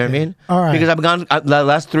show. You know what I Okay. mean? All right. Because I've gone. The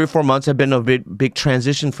last 3 or 4 months have been a big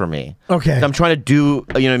transition for me. Okay. So I'm trying to do.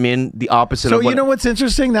 You know what I mean? The opposite So of what. you know what's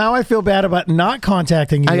interesting? Now I feel bad about not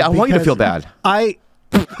contacting you. I want you to because feel bad.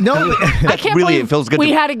 No, I can't really, believe it feels good we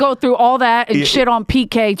to- had to go through all that and Yeah. shit on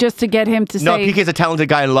PK just to get him to No, say PK's a talented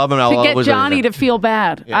guy. I love him. I'll to get always Johnny to feel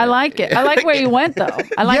bad. I like it. I like where you went though.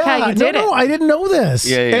 I like how you did No, it. I didn't know this.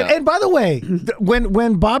 Yeah, yeah. And by the way,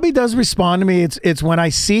 when Bobby does respond to me, it's when I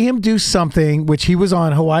see him do something, which he was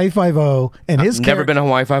on Hawaii Five-0, and his Never been on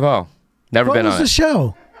Hawaii Five-0. Never What been was on the it.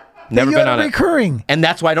 show? Never You been had on it. recurring. And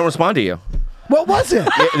that's why I don't respond to you. What was it?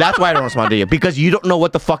 That's why I don't respond to you because you don't know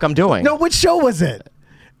what the fuck I'm doing. No, which show was it?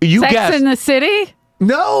 you Sex guessed. in the City?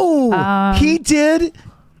 No, he did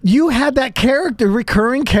you had that character,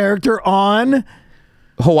 recurring character on.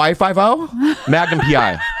 Hawaii 5-0? Magnum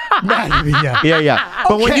PI. Yeah. Yeah.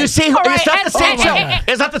 But when Okay. you say All it's right, not the same show.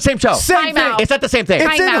 It's not the same show. Same Time out. thing. It's not the same thing.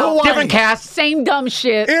 It's in Time out. Hawaii. Different cast. Same dumb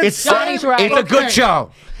shit. It's Johnny's right. It's a good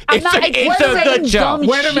show. It's not- a good show. dumb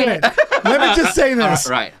Wait a minute. Let me just say this.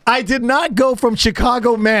 Right. I did not go from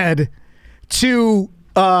Chicago Med to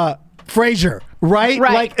Frasier, right?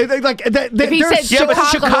 Right. Like If he said Yeah, but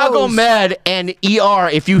Chicago Chicago Hoes. Med and ER,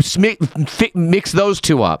 if you mix those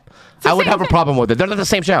two up, I would same have a thing. problem with it. They're not the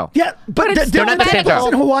same show. Yeah, but it's didn't not it the take same place show.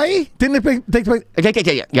 in Hawaii? Didn't it take place?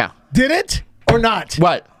 Yeah. Did it or not?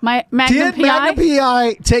 What? My Magnum Did PI? Magnum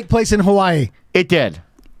PI take place in Hawaii? It did.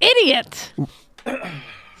 Idiot.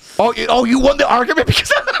 Oh, you won the argument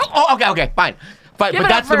because. Okay, fine. But Give it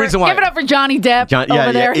that's up for, the reason why. Give it up for Johnny Depp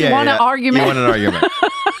over there. He won an argument. You won an argument.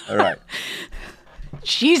 All right.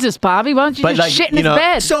 Jesus, Bobby, why don't you But, just like, shit in you his know-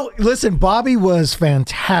 bed? So listen, Bobby was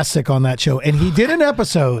fantastic on that show, and he did an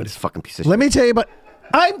episode. This fucking piece of Let shit. me tell you about.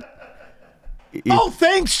 Oh,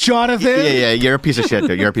 thanks, Jonathan. Yeah, you're a piece of shit,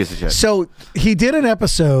 dude. You're a piece of shit. So he did an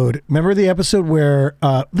episode. Remember the episode where?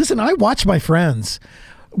 Listen, I watch my friends.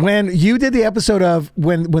 When you did the episode of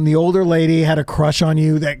when the older lady had a crush on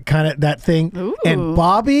you, that thing, Ooh. and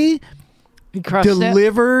Bobby He crushed it.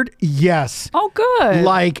 delivered. Yes. Oh, good.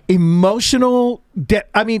 Like emotional.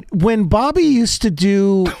 I mean, when Bobby used to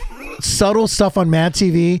do subtle stuff on Mad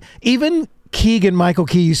TV, even Michael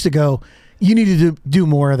Key used to go, "You need to do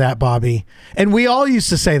more of that, Bobby." And we all used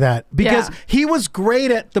to say that because Yeah. he was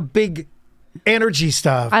great at the big energy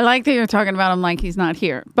stuff. I like that you're talking about him like he's not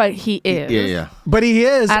here, but he is. Yeah. But he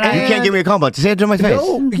is. And I- You can't give me a compliment. Say it to my face.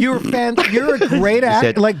 No, you're a great actor.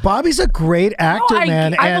 said- Like Bobby's a great actor, I-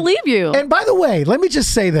 man. I believe you. And by the way, let me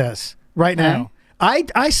just say this right now.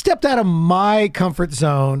 I stepped out of my comfort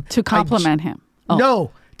zone To compliment him. Oh.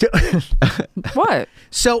 No. What?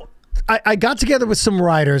 So I got together with some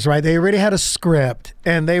writers, right? They already had a script,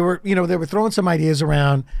 and they were throwing some ideas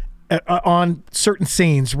around on certain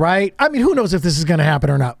scenes, right? I mean, who knows if this is going to happen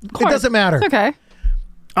or not? It doesn't matter. It's okay.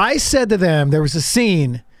 I said to them, there was a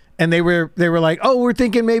scene, and they were like, "Oh, we're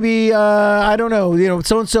thinking maybe I don't know,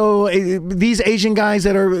 so and so these Asian guys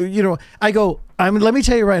that are, I go, let me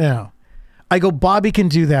tell you right now, I go, Bobby can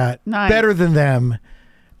do that Nice. better than them,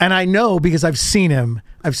 and I know because I've seen him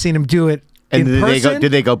do it And in person.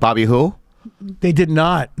 did they go, Bobby who? They did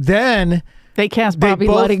not. Then They cast they Bobby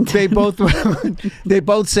both Ludington. they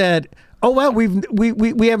both said, "Oh well, we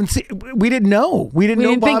haven't seen, we didn't know, we didn't we know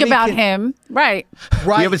didn't think Bobby about can-" him. Right.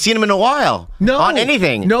 Right? We haven't seen him in a while. No, On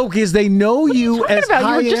anything. No, because they know you talking as about? You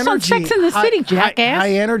high were just on energy, Sex and the City, jackass.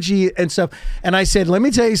 high energy and stuff. And I said, let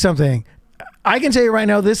me tell you something. I can tell you right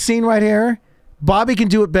now, this scene right here, Bobby can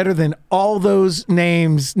do it better than all those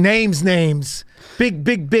names,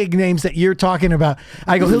 big names that you're talking about.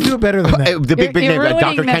 I go, he'll do it better than that. The big You're name, ruining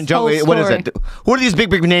Dr. this Ken Joe. whole What is story. it? Who are these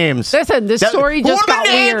big names? Listen, this story who just are the got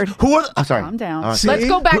names? weird. Who are? Oh, sorry. Calm down. All right. Let's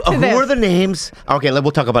go back to Who this. are the names? Okay,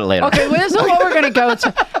 we'll talk about it later. Okay, well, this is what we're gonna go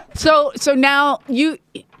to. So now you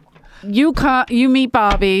meet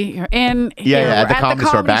Bobby. You're in Yeah, here. at the comedy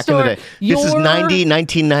store back in the day. This is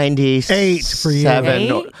 1998 for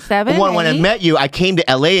you. Seven, When I eight. met you, I came to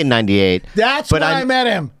LA in 98. That's but when I met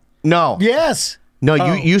him. No. Yes. No,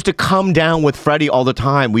 Oh. you used to come down with Freddie all the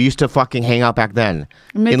time. We used to fucking hang out back then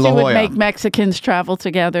Mitzi in La Jolla. would make Mexicans travel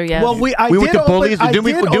together. Yes. Well, We I went did to open, Bullies. I Didn't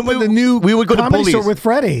we- did didn't open we- the new we would go to comedy store Bullies. with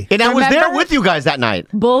Freddie. And I was there Remember? with you guys that night.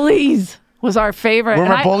 Bullies was our favorite.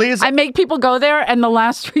 Remember And Bullies? I make people go there, and the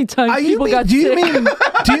last 3 times people got do you sick. mean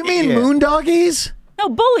Yeah. Moondoggies? No,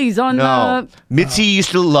 Bullies on No. Mitzi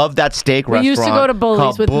used to love that steak We restaurant. used to go to Bullies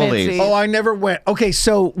called with Bullies. Mitzi. Oh, I never went. Okay,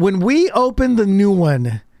 so when we opened the new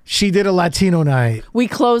one, she did a Latino night. we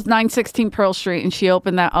closed 916 Pearl Street, and she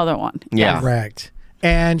opened that other one. Yeah. Correct.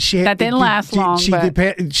 And she That didn't last long, She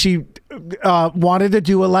but- she wanted to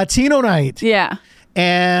do a Latino night, Yeah.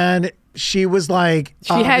 and she was like,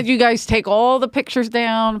 She had you guys take all the pictures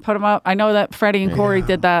down, put them up. I know that Freddie and Corey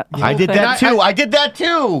did that. I whole did thing. that too. I did that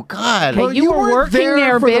too. God. Hey, you were weren't working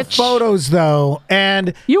there, for the bitch. photos though,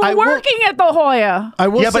 and You were I will- working at the Hoya. I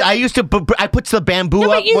will Yeah, but say- I used to. I put the bamboo Yeah,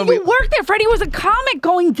 up but you when we. worked there. Freddie was a comic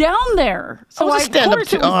going down there. So I was a of stand-up course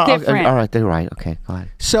too. it was Oh, okay. different. All right, they're right. Okay, go ahead.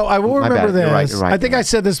 So I will My remember bad. You're right, this. you're right, I think you're I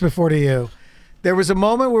said this before to you. There was a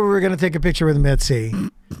moment where we were going to take a picture with Mitzi,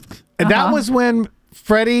 and that was when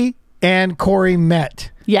Freddie and Corey met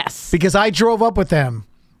Yes. because I drove up with them.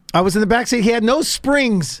 I was in the backseat. He had no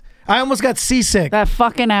springs. I almost got seasick. That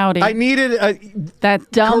fucking Audi. I needed a that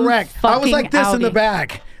dumb correct. fucking I was like this Audi. in the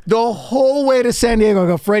back the whole way to San Diego. I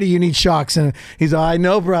go, Freddie, you need shocks, and he's like, I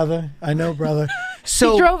know, brother.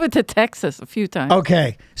 So he drove it to Texas a few times.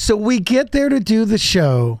 Okay. So we get there to do the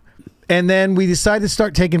show, and then we decide to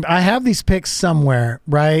start taking. I have these pics somewhere,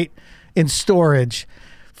 right? In storage.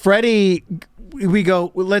 Freddie, we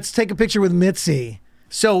go, let's take a picture with Mitzi.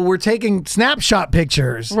 So we're taking snapshot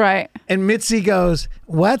pictures. Right. And Mitzi goes,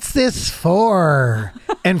 "What's this for?"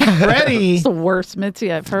 And Freddie, It's the worst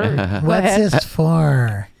Mitzi I've heard. Go "What's ahead. this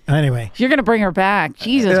for?" Anyway. You're going to bring her back.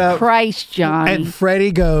 Jesus Christ, Johnny. And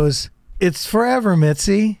Freddie goes, "It's forever,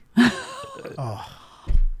 Mitzi."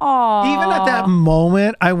 Aw. Even at that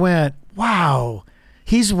moment, I went, "Wow,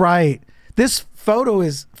 he's right. This photo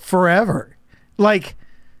is forever." Like,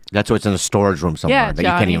 That's what's in a storage room somewhere Yeah, that Johnny.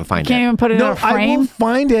 you can't even find Can't it. even put it in no, a I frame. will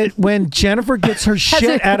find it when Jennifer gets her shit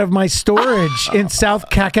it- out of my storage in South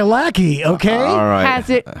Kakalaki. Okay, All right. Has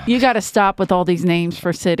it? You got to stop with all these names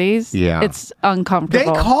for cities. Yeah. It's they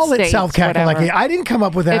uncomfortable. call it States, South Kakalaki. whatever. I didn't come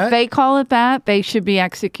up with that. If they call it that, they should be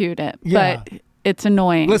executed. Yeah. But it's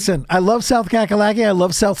annoying. Listen, I love South Kakalaki. I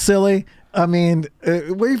love South Silly. I mean, where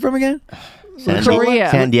are you from again? Korea.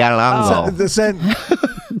 San Diego. Oh. The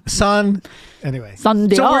son. Anyway, San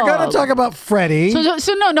so we're Diego. going to talk about Freddie. So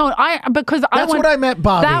no, because I That's went, what I meant,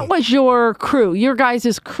 Bobby. That was your crew, your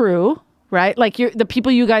guys' crew, right? Like the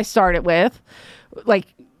people you guys started with. Like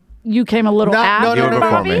you came a little after You were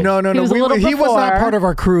before Bobby? me. No. He was, a little He was not before. part of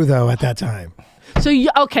our crew though at that time. So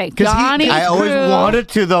okay, 'Cause he- Johnny's I always crew, wanted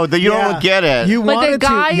to, though. You Yeah. don't get it. You but wanted the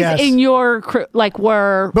guys to, yes. in your crew, like,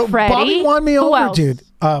 were But Freddie. Bobby won me Who over, else? dude.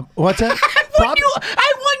 What's that? I won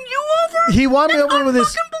you over. He won me over with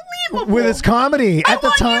his Unbelievable. with his comedy at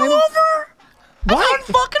the time. What?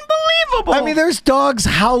 Unfucking believable. I mean, there's dogs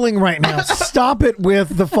howling right now. Stop it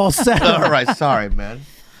with the falsetto. All right, sorry, man.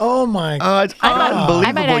 Oh my! It's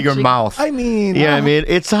unbelievable. Your actually- mouth. I mean, Yeah, I mean,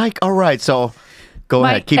 it's like, all right. So, go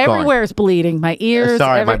ahead, keep going. Everywhere's bleeding. My ears.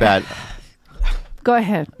 Sorry, my bad. Go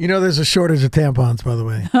ahead. you know, there's a shortage of tampons, by the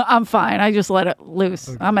way. I'm fine. I just let it loose.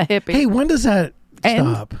 I'm a hippie. Hey, when does that And-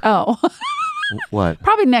 stop? Oh, What?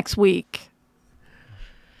 probably next week.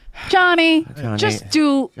 Johnny, Johnny. just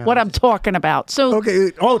do what I'm talking about. So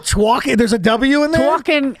Okay. Oh, twalking. There's a W in there.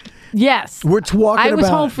 talking. Yes. We're twalking I was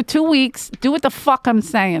about. home for 2 weeks. Do what the fuck I'm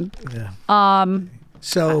saying.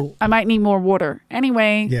 So I might need more water.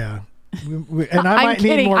 Anyway. yeah, and I I'm might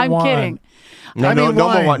kidding. need more I'm wine. kidding. No, I no, mean, no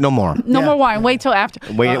wine. more. No more. No Yeah. more wine. Wait till after.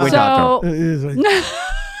 Wait till so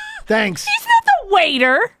Thanks. he's not the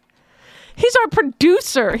waiter. He's our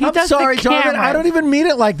producer. He I'm does sorry, the Jonathan. camera. I don't even mean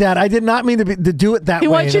it like that. I did not mean to do it that He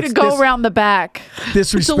way. wants you to That's go around the back.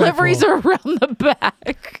 disrespectful. Deliveries are around the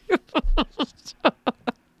back.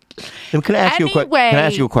 And can I ask you a question? Anyway. Can I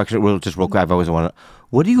ask you a question? Real quick. I've always wanted.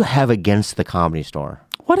 What do you have against the Comedy Store?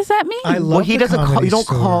 What does that mean? I love Well, he the doesn't. Comedy You don't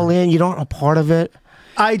Store. call in. You don't a part of it.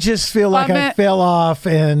 I just feel like I fell off,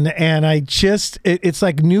 and I just it's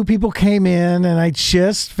like new people came in, and I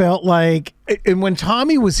just felt like. And when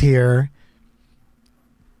Tommy was here,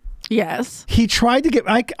 Yes. he tried to get.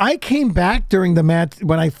 I came back during the Mad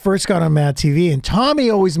when I first got on Mad TV, and Tommy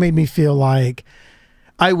always made me feel like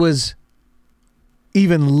I was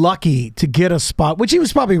even lucky to get a spot, which he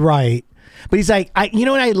was probably right. But he's like, you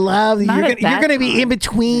know what I love? Not You're at gonna that be in time.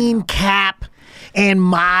 between Cap and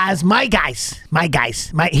Maz, my guys.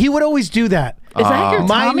 He would always do that. Is that your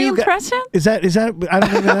My Tommy new guy- impression? Is that? I don't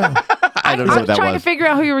even know. I don't know I what was that trying was. to figure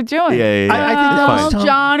out who you were doing. Yeah. I think that Oh, was Tom.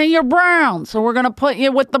 Johnny, you're brown, so we're gonna put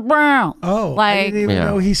you with the Browns. Oh, I like didn't even Yeah.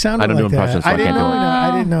 know he sounded I don't do like impressions, that. so I I didn't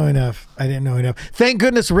can't know do it. enough. I didn't know enough. Thank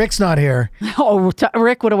goodness Rick's not here. oh,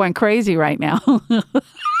 Rick would have went crazy right now.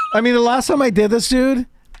 I mean, the last time I did this, dude,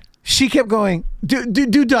 she kept going, do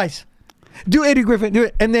dice, do Eddie Griffin, do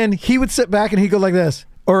it, and then he would sit back and he'd go like this,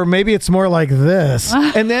 or maybe it's more like this,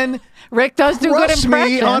 and then Rick does do good crush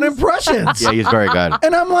impressions. me on impressions. Yeah, he's very good.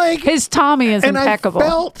 And I'm like, His Tommy is and impeccable. I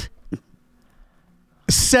felt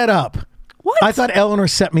set up. What? I thought Eleanor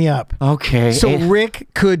set me up. Okay. So Rick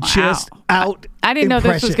could just out. I didn't know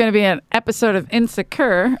this was going to be an episode of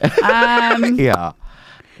Insecure. Yeah,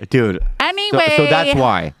 dude. Anyway. So that's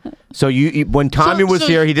why. So you when Tommy was so-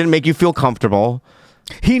 here, he didn't make you feel comfortable.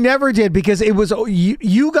 He never did because it was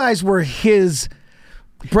you guys were his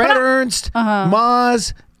Brett Ernst,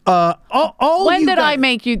 Maz, all when you did I guys-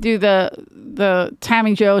 make you do the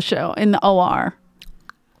Tammy Joe show in the OR?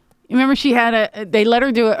 You remember she had they let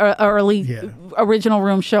her do a early original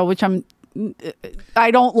room show, which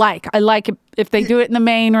I don't like. I like it if they do it in the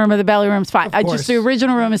main room or the belly room's fine. I course. just the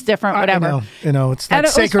original room is different, whatever. You know, it's like And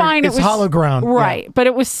it sacred. was fine. It's it was hollow ground, right? Yeah. But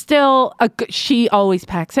it was still she always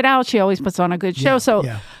packs it out. She always puts on a good show. So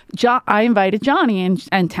I invited Johnny,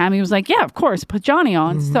 and Tammy was like, "Yeah, of course, put Johnny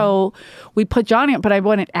on." Mm-hmm. So we put Johnny on, but I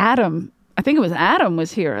wanted Adam. I think it was Adam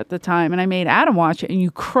was here at the time, and I made Adam watch it, and you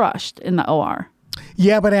crushed in the OR.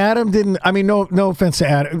 Yeah, but Adam didn't. I mean, no offense to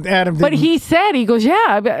Adam. Adam didn't. But he said, he goes,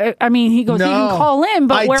 yeah. I mean, he goes, No, you can call in,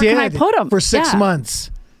 but where can I put him? For 6 Yeah. months.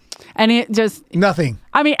 And it just, Nothing.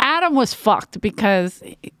 I mean, Adam was fucked because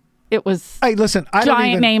it was Hey, listen, I don't giant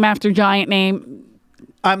even, name after giant name.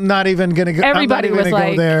 I'm not even going to go. Everybody I'm not was even gonna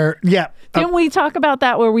like- go there. Yeah. Didn't we talk about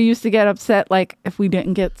that where we used to get upset, like if we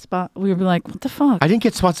didn't get spot, we would be like, what the fuck? I didn't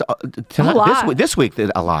get spots tonight, A lot. this week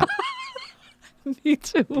a lot. Me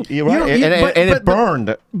too. You're right. You- and but- it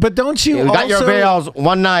burned. But don't you You got your also- veils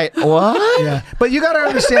one night. What? Yeah. But you got to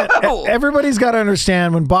understand, No. everybody's got to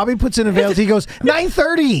understand when Bobby puts in a veils, he goes,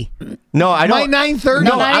 9:30. No, I don't. My 9:30.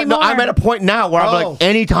 No, Not I'm anymore. at a point now where I'm Oh. like,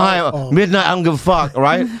 anytime, midnight, I don't give a fuck,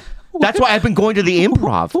 right? That's why I've been going to the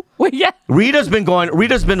improv. Well, yeah. Rita's been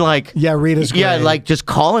like, Yeah, Rita's yeah, great. like just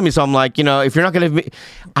calling me. So I'm like, if you're not going to,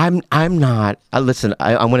 I'm not. Listen,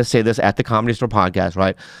 I'm going to say this at the Comedy Store podcast,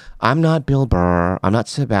 right? I'm not Bill Burr. I'm not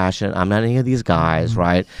Sebastian. I'm not any of these guys,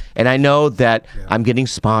 right? And I know that I'm getting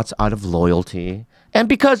spots out of loyalty. And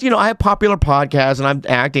because, I have popular podcasts and I'm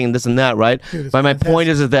acting and this and that, right? Dude, But my it's point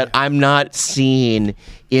is that I'm not seen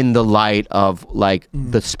in the light of like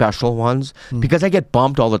the special ones because I get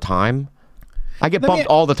bumped all the time. I get Let me- bumped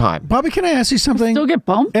all the time. Bobby, can I ask you something? Still get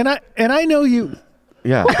bumped? And I know you.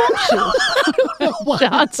 Yeah.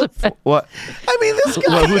 Johnson. What? I mean, this guy.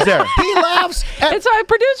 Well, who's there? He laughs. At, It's our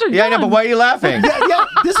producer, John. Yeah, I know, but why are you laughing? yeah.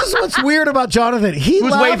 This is what's weird about Jonathan. He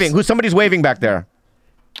Who's laughs. waving? Somebody's waving back there?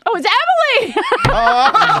 Oh, it's Emily.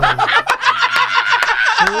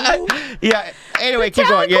 Yeah. Anyway, keep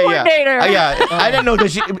talent going. Yeah, coordinator. yeah. I didn't know that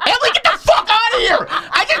she. Emily, get the fuck out of here!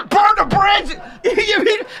 I just burned a bridge. You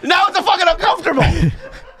mean now it's fucking uncomfortable?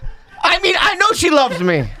 I mean, I know she loves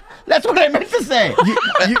me. That's what I meant to say.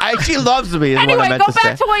 She loves me. Is what I Anyway, meant go to say.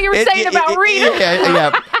 back to what you were saying about Rita.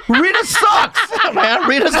 Yeah. Rita sucks, man.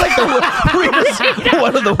 Rita's like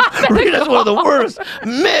Rita's one of the worst.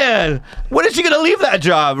 Man, when is she gonna leave that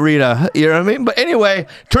job, Rita? You know what I mean? But anyway,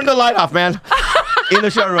 turn the light off, man. In the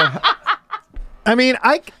showroom. I mean,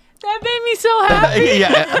 That made me so happy.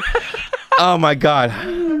 Yeah. Oh my god,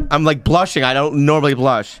 I'm like blushing. I don't normally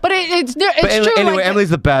blush. But it's But true. anyway, like, Emily's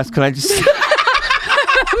the best. Can I just? no.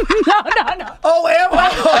 Oh, Emma.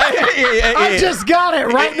 Yeah. I just got it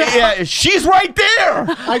right now. Yeah, she's right there.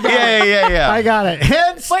 I got it. Yeah. I got it.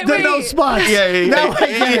 Hence Wait, the wait. no spots. Yeah. Now I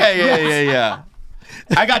get it. Yeah.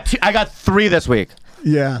 I got 3 this week.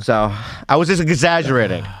 Yeah. So I was just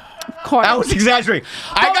exaggerating. Of course. I was exaggerating.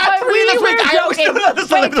 I Oh, got but 3 we this week. were I always do joking. this.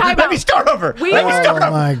 Wait, time Let me out. start over. We Let me were- start Oh,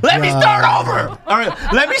 over. my Let me start God. over. All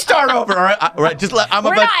right. Let me start over. All right. All right. Just let. I'm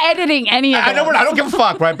We're about. not editing any of I know. this. I don't give a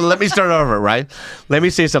fuck, right? But let me start over, right? Let me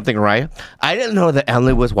say something, right? I didn't know that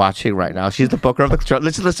Emily was watching right now. She's the booker of the show.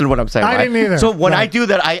 Listen to what I'm saying. I right? didn't either. So when I Right. do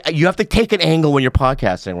that, you have to take an angle when you're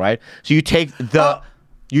podcasting, right? So you take the.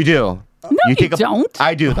 You do. No, you take don't.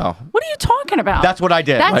 I do though. What are you talking about? That's what I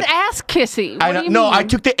did. That's right? ass kissy. What I do know. you No, mean? I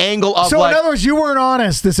took the angle of So like. in other words, you weren't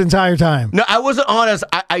honest this entire time. No, I wasn't honest.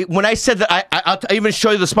 I when I said that, I'll even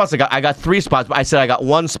show you the spots. I got 3 spots, but I said I got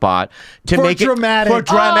 1 spot to For make dramatic. it for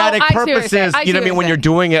dramatic Oh, I see what you're purposes. saying. I You see know what I what mean? When you're you're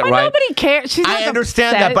doing it, But right? nobody cares. She's I not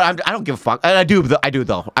understand upset. that, but I don't give a fuck. And I do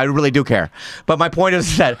though. I really do care. But my point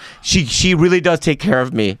is that she really does take care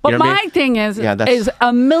of me. But you know what I my mean? thing is Yeah, that's- is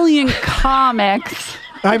a million comics.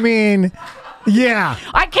 I mean, yeah.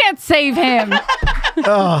 I can't save him.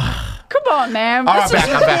 Come on, man. All right, This is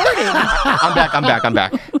I'm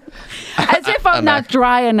back. as if I'm not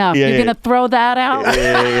dry enough. Yeah, You're yeah. gonna throw that out?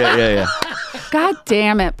 Yeah. God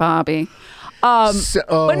damn it, Bobby.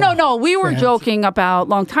 But no, we were joking about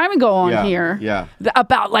long time ago on Yeah, here. yeah.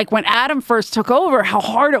 About like when Adam first took over, how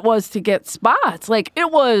hard it was to get spots. Like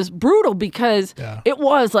it was brutal because it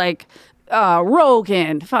was like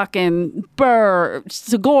Rogan, fucking Burr,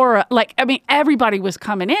 Segura. Like I mean, everybody was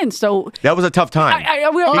coming in. So That was a tough time. I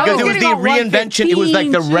because it was getting the about reinvention. It was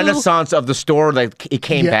like the 115 renaissance of the store. Like it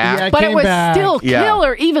came back. Yeah, but it came was back. still Yeah.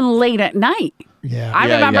 killer even late at night. Yeah. I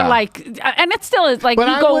Yeah, remember yeah. like, and it still is like When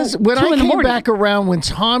you I go was when 2 I in the came morning. back around when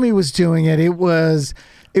Tommy was doing it, it was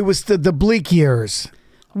the bleak years.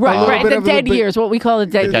 a Right, little right. bit The of a dead bit- years, what we call the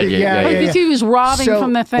dead Dead years. years, yeah, Like, yeah, because he was robbing So-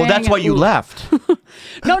 from the thing. Well, that's why you left.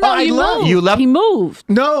 No, I he left. moved. You left- He moved.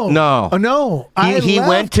 No. No. Oh, no. He I went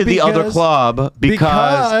left to the other because- club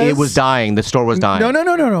because it was dying. The store was dying.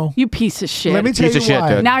 No. You piece of shit. Let me tell Piece you of shit,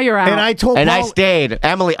 why. dude. Now you're out. And I told And I Paul- stayed.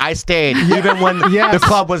 Emily, I stayed. Even when Yes. the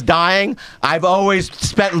club was dying, I've always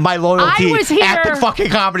spent my loyalty I was at here the fucking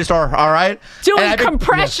Comedy Store, all right? doing And I've been-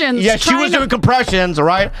 compressions. Yeah, she was trying to- doing compressions, all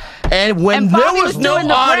right? And when And there Bobby was was no doing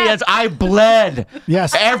the rap. audience, I bled.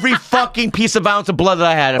 Yes. Every fucking piece of ounce of blood that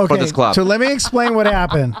I had for this club. So let me explain what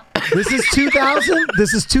happened. This is 2000.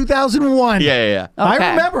 This is 2001. Yeah. I Okay.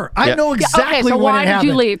 remember. I know Yeah, exactly okay, so when why it did you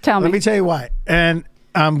happened. leave? Tell me. Let me tell you why. And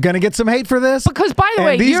I'm gonna get some hate for this. Because, by the and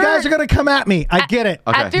way, these you're- guys are gonna come at me. I get it.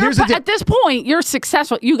 Okay. Here's the At this point, you're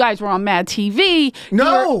successful. You guys were on Mad TV.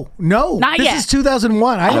 No. Not this yet. is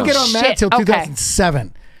 2001. I didn't get on Mad shit. till Okay.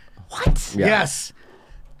 2007. What? Yeah. Yes.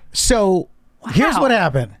 So here's what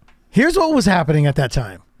happened. Here's what was happening at that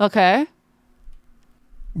time. Okay.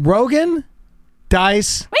 Rogan,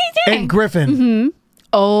 Dice, What are you doing? and Griffin.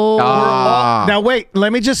 Oh, Now wait,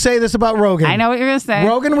 let me just say this about Rogan. I know what you're going to say.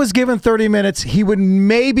 Rogan was given 30 minutes. He would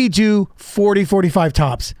maybe do 40, 45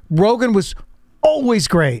 tops. Rogan was always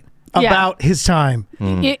great about his time.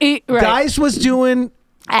 Right. Dice was doing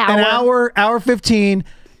an hour 15.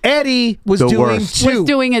 Eddie was The doing worst. 2. Was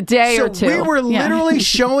doing a day so or two. we were Yeah. literally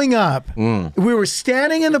showing up. We were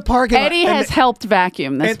standing in the parking lot. Eddie and has helped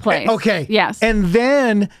vacuum this place. Okay. Yes. And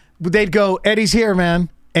then they'd go, Eddie's here, man.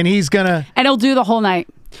 And he's going to... And he'll do the whole night.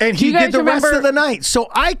 And Do he you guys did the rest remember- of the night. So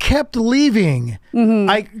I kept leaving. Mm-hmm.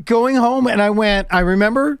 I going home and I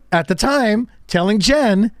remember at the time telling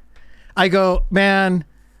Jen, I go, man,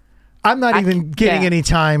 I'm not even getting yeah. any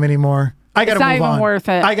time anymore. I got to It's not move even on. worth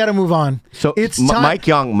it. I got to move on. So it's time.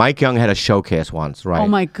 Mike Young had a showcase once, right? Oh,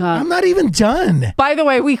 my God. I'm not even done. By the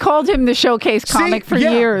way, we called him the showcase comic See? for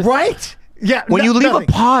Yeah, years. Right? Yeah. When you leave nothing.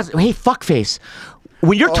 a pause, hey, fuckface.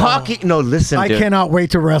 When you're talking, no, listen, I dude. cannot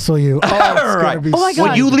wait to wrestle you. Oh, it's Right. gonna be Oh my so- God.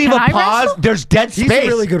 When you leave Can a I pause, wrestle? there's dead He's space. a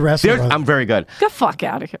really good wrestler. I'm very good. Get the fuck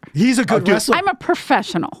out of here. He's a good dude, wrestler. I'm a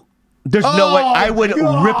professional. There's no way I would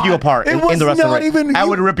God. rip you apart It in was the wrestling not ring. even. I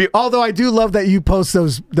would rip you. Although I do love that you post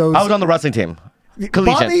those. I was on the wrestling team.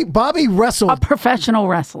 Collegiate. Bobby wrestled. A professional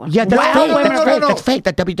wrestler. Yeah, that's Wow. fake. No, That's no, fake. no. That's fake.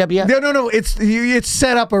 That WWF. No. It's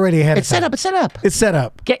set up already ahead. It's set up. It's set up. It's set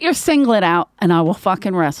up. Get your singlet out, and I will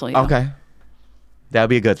fucking wrestle you. Okay. That would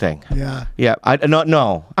be a good thing. Yeah. Yeah.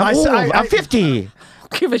 No. I'm old. I'm 50.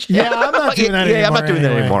 Give a shit. Yeah, I'm not doing that anymore. Yeah, I'm not doing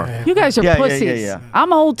that anymore. You guys are Yeah, yeah, pussies. yeah.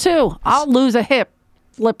 I'm old too. I'll lose a hip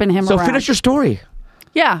flipping him So around. finish your story.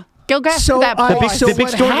 Yeah. Go back So, to that pause. the big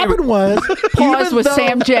what story- happened was Pause even with though-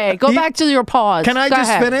 Sam J. Go back to your pause. Can I Go just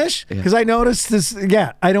ahead. finish? Because I noticed this.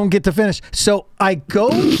 Yeah, I don't get to finish. So I go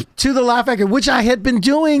to the Laugh Factory, which I had been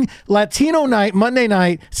doing Latino night, Monday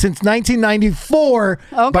night, since 1994,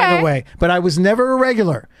 by Okay. the way. But I was never a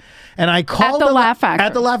regular. And I called the Laugh Factory.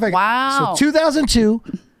 At the Laugh Factory. Wow. So 2002,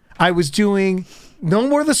 I was doing No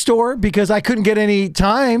More the Store because I couldn't get any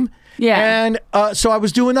time. Yeah. And so I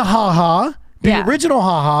was doing the Ha Ha, the Yeah. original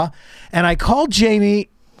Ha Ha. And I called Jamie.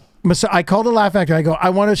 I called the Laugh Factory. I go, I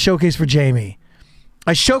want a showcase for Jamie.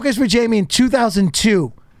 I showcased for Jamie in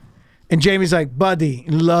 2002. And Jamie's like, buddy,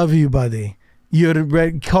 love you, buddy. You're the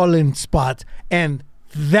red calling spot. And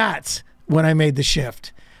that's when I made the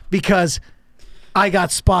shift because I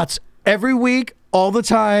got spots every week, all the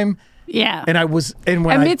time. Yeah. And I was, and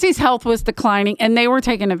when And I, Mitzi's health was declining, and they were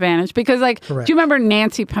taking advantage because, like, Correct. do you remember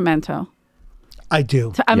Nancy Pimento? I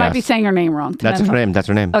do. I might be Yes. saying her name wrong. That's her Pimento. name. That's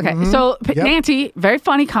her name. Okay, so Yep. Nancy, very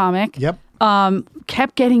funny comic. Yep.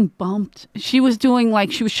 Kept getting bumped. She was doing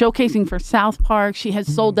she was showcasing for South Park. She had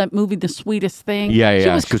sold that movie, The Sweetest Thing. Yeah, She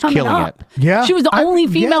yeah, was, she was coming killing up. it. Yeah. She was the only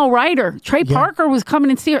female yeah. writer. Trey Parker was coming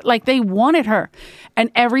and see her. Like they wanted her, and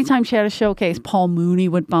every time she had a showcase, Paul Mooney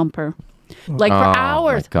would bump her. Like for Oh, my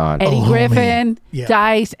hours. God. Eddie Oh, Griffin, man. Yeah.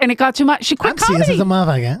 Dice, and it got too much. She quit I'm serious comedy. as a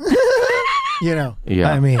motherfucker. You know.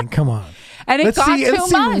 Yeah. I mean, come on. And it Let's got see. too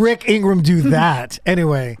Let's much. see Rick Ingram do that.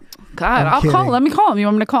 Anyway. God, I'm I'll call. kidding. Let me call him. You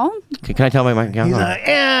want me to call him? Can I tell my Mike Young? He's or- like,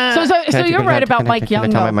 yeah. So you're right about Mike Young.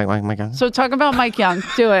 Can I tell though. my Mike Young? So talk about Mike Young.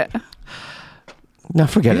 Do it. No,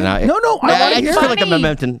 forget it. No, no, I wanna I hear just feel it. like the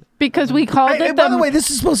momentum. Because we called Hey, it by the way, this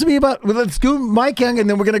is supposed to be about. Let's do Mike Young, and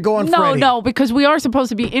then we're gonna go on. No, Freddie. no, because we are supposed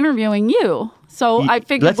to be interviewing you. So I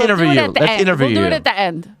figured let's we'll do interview it you. at the Let's end. interview We'll do it you. at the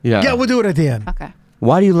end. Yeah. Yeah, we'll do it at the end. Okay.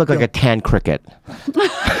 Why do you look like a tan cricket?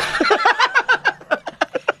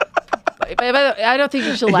 But I don't think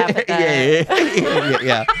you should laugh at that.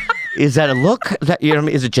 yeah. Is that a look? That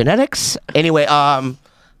is it genetics? Anyway,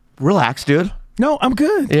 relax, dude. No, I'm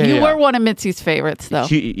good. Yeah, You yeah. were one of Mitzi's favorites, though.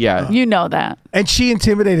 Yeah. You know that. And she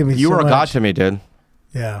intimidated me. You so were a much. god to me, dude.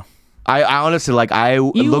 Yeah. I honestly I You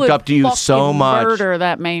looked would up to you so fucking much. Murder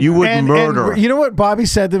that man. You would And murder. you know what Bobby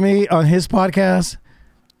said to me on his podcast,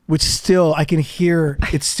 which still I can hear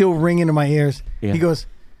it's still ringing in my ears. Yeah. He goes,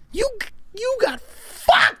 "You got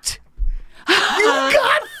fucked. You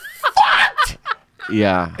got fucked."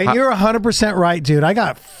 Yeah. And you're 100% right, dude. I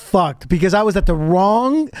got fucked because I was at the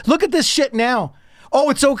wrong. Look at this shit now. Oh,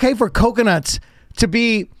 it's okay for coconuts to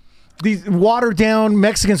be these watered down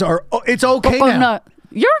Mexicans are. Oh, it's okay now. Coconut.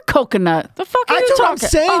 You're a coconut. The fuck are you That's what talking? I'm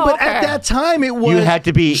saying, Oh, but okay. at that time it was You had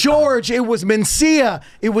to be- George, it was Mencia,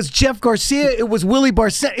 it was Jeff Garcia, it was Willie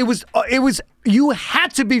Barcet, it was you had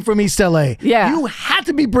to be from East LA. Yeah. You had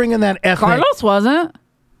to be bringing that ethnic. Carlos wasn't.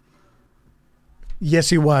 Yes,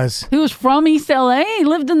 he was. He was from East LA. He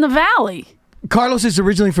lived in the valley. Carlos is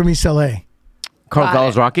originally from East LA.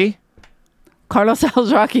 Carlos Alazraqui? Carlos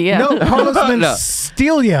Alazraqui, yeah. No, Carlos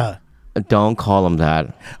Mencia. Don't call him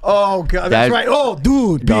that. Oh god, that's That- right. Oh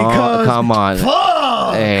dude, Don't- because come on.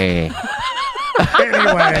 Fuck. Hey.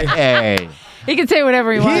 Anyway. Hey. He can say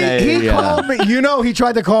whatever he wants. He Yeah. called me. You know, he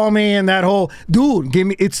tried to call me and that whole dude. Give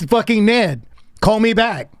me. It's fucking Ned. Call me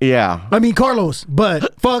back. Yeah. I mean Carlos,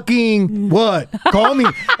 but fucking what? Call me.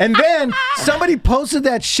 And then somebody posted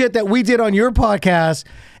that shit that we did on your podcast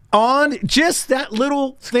on just that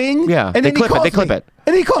little thing. Yeah, and they then clip it, he calls they clip me. it.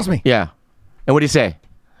 And he calls me. Yeah. And what do you say?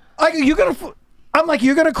 I'm like,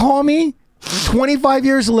 you're gonna call me 25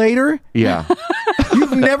 years later? Yeah.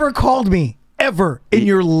 You've never called me ever in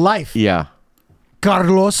your life, Yeah.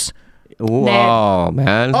 Carlos. Whoa,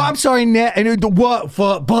 man. Oh, I'm sorry, Ned. And what?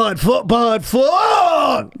 Fuck.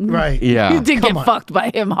 Right. Yeah. You did Come get on. fucked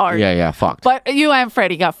by him hard. Yeah, fucked. But you and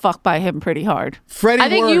Freddie got fucked by him pretty hard. Freddie I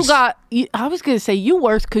think worse. you got. I was going to say you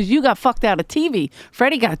worse because you got fucked out of TV.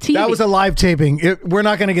 Freddie got TV. That was a live taping. We're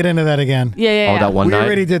not going to get into that again. yeah. Oh, that one We night?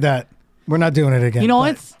 already did that. We're not doing it again. You know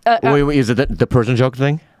but- what's Wait, is it the Persian joke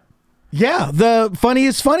thing? Yeah, the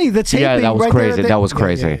funniest funny. The taping. Yeah, that was right there, crazy. That was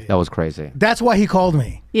crazy. That was crazy. That's why he called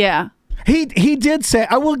me. yeah. He did say,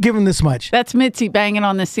 I will give him this much. That's Mitzi banging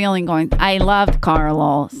on the ceiling, going, "I love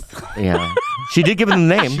Carlos." Yeah. She did give him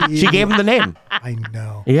the name. She gave him the name. I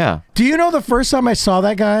know. Yeah. Do you know the first time I saw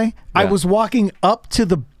that guy? I Yeah. was walking up to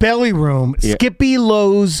the belly room, Yeah. Skippy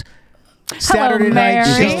Lowe's Saturday night. Mary.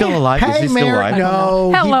 Is he still alive? Hey, Is he still Mary. alive?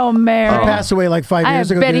 No. Hello, He Mary. passed away like 5 I have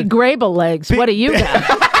years ago. Betty dude. Grable legs. What do you got?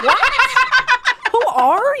 What? Who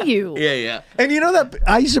are you? Yeah. And you know that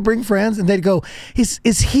I used to bring friends and they'd go, is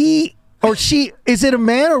he or she, is it a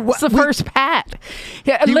man or what? It's the first Pat.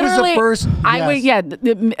 Yeah, He was the literally, first- I would, yes.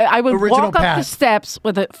 I would Original walk up Pat. the steps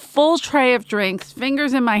with a full tray of drinks,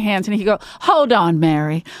 fingers in my hands, and he'd go, "Hold on,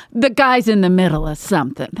 Mary, the guy's in the middle of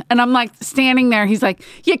something." And I'm like standing there. He's like,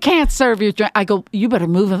 "You can't serve your drink." I go, "You better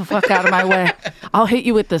move the fuck out of my way. I'll hit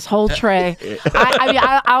you with this whole tray."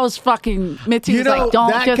 I was fucking. Mitzi was like,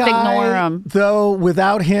 "Don't that just guy, ignore him." Though,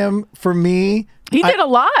 without him, for me, He did a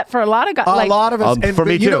lot for a lot of guys. a lot of us. and, for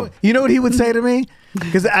me but you too. Know, you know what he would say to me?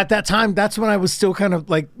 Because at that time, that's when I was still kind of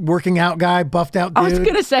like working out guy, buffed out dude. I was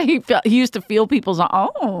gonna say he used to feel people's.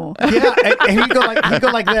 Oh, Yeah, and he'd go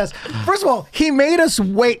like this. First of all, he made us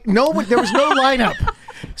wait. There was no lineup.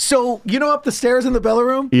 So you know, up the stairs in the Bella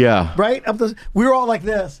Room. Yeah. Right we were all like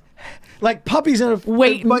this, like puppies in a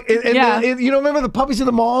Waiting. Yeah. you know, remember the puppies in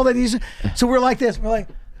the mall that he's. So we're like this.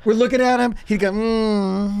 We're looking at him. He'd go.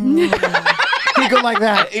 He'd go like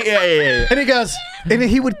that. Yeah. And he goes, and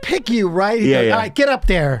he would pick you, right? He'd go, Yeah. All right, get up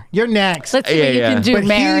there. You're next. let's see what you Yeah. can do, But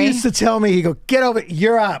Mary. he used to tell me, he'd go, get over,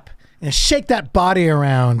 you're up. And shake that body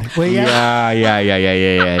around. Will ya? Yeah.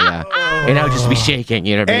 And I would just be shaking,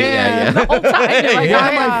 you know what I mean? And- Yeah. Whole time, you're like, One of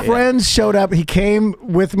 "Yeah." my friends showed up. He came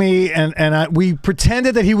with me, and we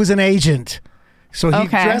pretended that he was an agent. So he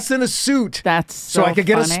Okay. dressed in a suit. That's so I could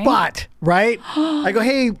get a funny. spot, right? I go,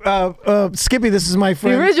 hey, Skippy, this is my The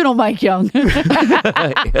friend. original Mike Young. you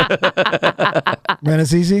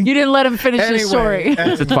Renazizi? didn't let him finish the story.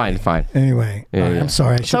 It's fine. Anyway, Yeah, yeah. I'm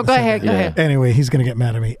sorry. I So shouldn't go have said ahead. that. Go ahead. Anyway, he's gonna get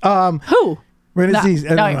mad at me. Who?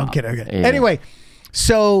 Renazizi. No, I'm you won't. kidding. Okay. Yeah. Anyway,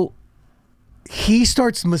 so he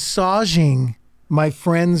starts massaging my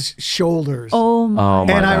friend's shoulders. Oh my. Oh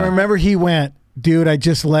my And God. I remember he went, dude, I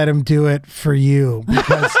just let him do it for you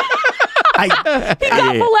because He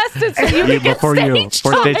got molested, so you could get before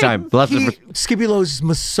stage time. Bless he, him. Skippy Lowe's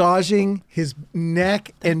massaging his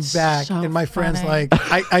neck and back, so and my friend's funny.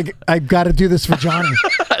 like, I got to do this for Johnny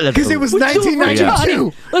because it was Let's do it for 1992.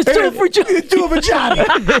 Johnny. Let's do it for Johnny. Do it for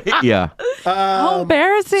Johnny. Yeah. How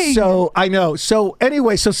embarrassing. So I know. So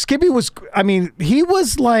anyway, so Skippy was. I mean, he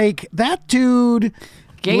was like that dude.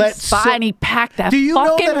 Gay let spot, so- and he packed that Do you know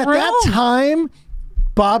fucking that at room. that time,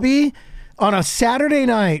 Bobby, on a Saturday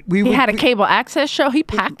night, we he would had a cable access show. He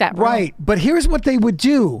packed that room. right. But here's what they would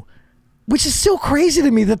do, which is still crazy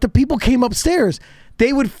to me that the people came upstairs.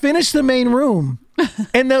 They would finish the main room,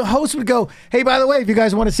 and the host would go, "Hey, by the way, if you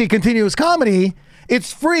guys want to see continuous comedy,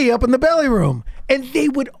 it's free up in the belly room." And they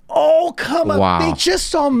would all come up. Wow. They just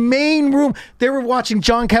saw main room. They were watching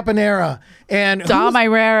John Caponera and Dom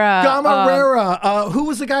Irrera. Dom Irrera. Who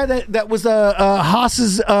was the guy that was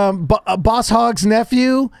Haas's Boss Hogg's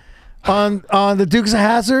nephew on the Dukes of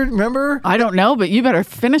Hazzard? Remember? I don't know, but you better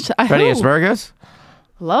finish. Freddie Who? Asparagus?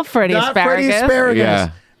 Love Freddie Not Asparagus. Freddie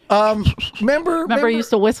Asparagus. Yeah. Remember He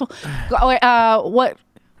used to whistle. What?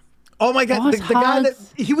 Oh my God, Boss the guy that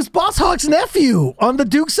Hogg's- he was Boss Hogg's nephew on the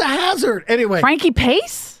Dukes of Hazzard. Anyway, Frankie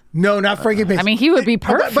Pace? no, not Frankie Pace. I mean, he would be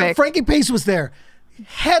But perfect. Frankie Pace was there.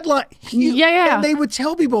 Headline, Yeah. and they would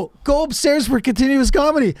tell people go upstairs for continuous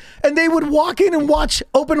comedy, and they would walk in and watch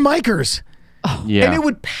open micers, Yeah. and it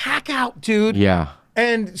would pack out, dude. Yeah.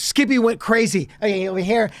 And Skippy went crazy. Okay, over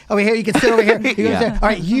here, you can sit over here. He goes Yeah. there. All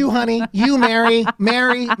right, you, honey, you, Mary.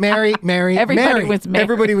 Everybody was Mary.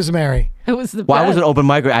 Everybody was Mary. It was the Well, I best. was an open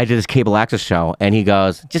mic. I did this cable access show, and he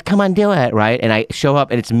goes, "Just come on, do it, right?" And I show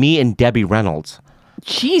up, and it's me and Debbie Reynolds,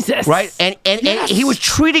 Jesus. right? And he was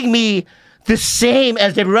treating me the same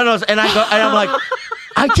as Debbie Reynolds, and I'm like,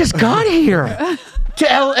 I just got here to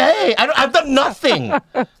LA. I've done nothing.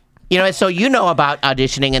 You know, so you know about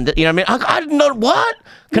auditioning, and you know what I mean? I didn't know what.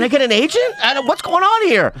 Can I get an agent? What's going on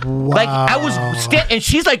here? Like, I was, and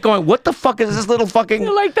she's like going, "What the fuck is this little fucking?"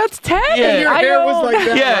 You're like, that's Ted. Yeah. Your hair was like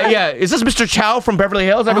that. Yeah, yeah. Is this Mr. Chow from Beverly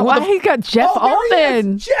Hills? I mean, Why who the he got Jeff there he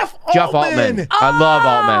Altman? is. Jeff Altman. I love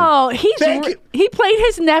Altman. Oh, Thank you. he played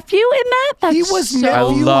his nephew in that? That's He was so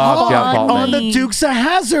nephew love Jeff Hogg Altman. on the Dukes of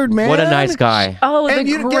Hazzard, man. What a nice guy. Oh, And the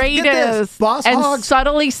you- get this, greatest. Boss and Hogg-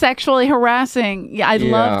 subtly sexually harassing. Yeah, I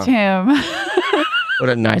loved him. What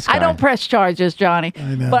a nice guy. I don't press charges, Johnny.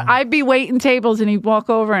 know. But I'd be waiting tables and he'd walk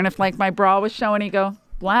over and if like my bra was showing, he'd go,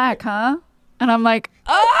 black, huh? And I'm like,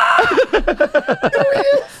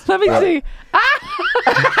 let me see.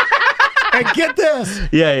 And get this.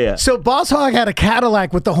 Yeah, yeah. So Boss Hogg had a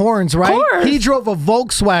Cadillac with the horns, right? Course. He drove a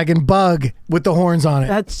Volkswagen Bug with the horns on it.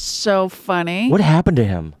 That's so funny. What happened to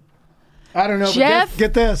him? I don't know. But Jeff-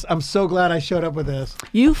 get this. I'm so glad I showed up with this.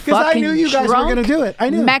 You Because I fucking knew you guys were drunk going to do it. I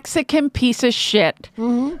knew. Mexican piece of shit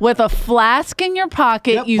with a flask in your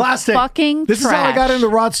pocket. Yep, you plastic. fucking This trash. is how I got into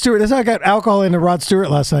Rod Stewart. This is how I got alcohol into Rod Stewart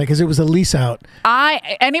last night because it was a lease out.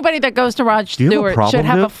 Anybody that goes to Rod you have a Stewart problem, should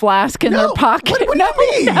have dude? a flask in their No. pocket. What do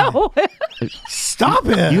you mean? No. Stop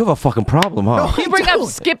it. You have a fucking problem, huh? You bring up don't.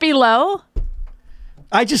 Skippy Lowe.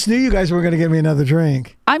 I just knew you guys were going to get me another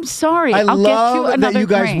drink. I'm sorry. I I'll get you love another that you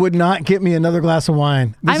guys drink. would not get me another glass of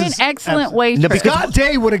wine. This I'm an is excellent abs- waitress. Scott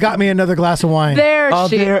Day would have got me another glass of wine. There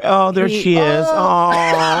she there she is.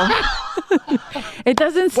 Oh. It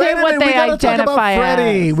doesn't Wait say a what minute, they we gotta talk about identify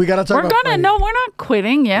Freddie. as. We got to talk We're about gonna Freddie. no, we're not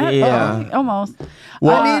quitting yet. Yeah. Almost.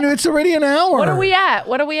 I mean, it's already an hour. What are we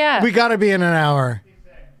at? We got to be in an hour.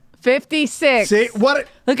 56. See what?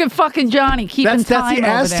 Look at fucking Johnny keeping That's time the over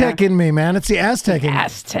Aztec there. in me, man. It's the Aztec in me.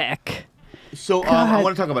 Aztec. So I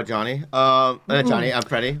want to talk about Johnny. Johnny, I'm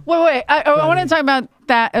Freddie. Wait. I want to talk about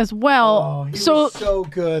that as well. Oh, he so was so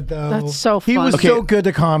good, though. That's so He was funny. so good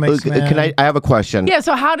to comics, man. Can I have a question? yeah.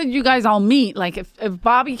 So how did you guys all meet? Like, if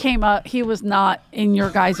Bobby came up, he was not in your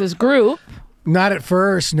guys' group. Not at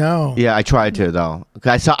first, no. Yeah, I tried to though.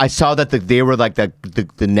 I saw that they were like the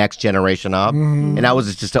next generation up, and I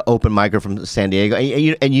was just an open micer from San Diego.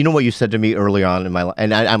 And you know what you said to me early on in my life,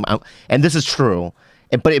 and I'm and this is true.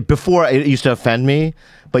 Before it used to offend me,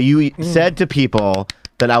 but you said to people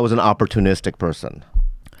that I was an opportunistic person.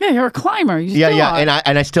 Yeah, you're a climber. You Yeah, still yeah, are.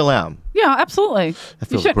 and I still am. Yeah, absolutely.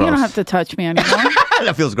 feels You don't gross. have to touch me anymore.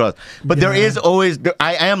 That feels gross. But there is always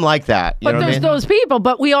I am like that. You But know what I there's mean? those people.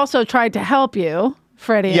 But we also tried to help you,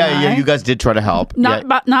 Freddie. Yeah, and I. yeah. You guys did try to help. Not, yeah.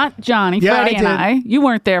 but not Johnny, Yeah, Freddie, I and did. I. You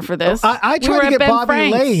weren't there for this. I We were tried to at get Ben Bobby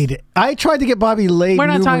Frank's. laid. I tried to get Bobby laid. We're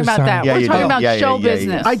not talking numerous about that. times. Yeah, We're you talking did. about Yeah, show yeah, yeah,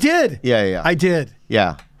 business. I did. Yeah. I did.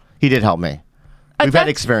 Yeah. He did help me. We've had That's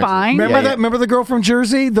experience. fine. Remember Yeah, that? yeah. Remember the girl from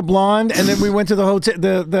Jersey, the blonde, and then we went to the hotel.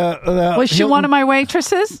 The Was she Hilton? one of my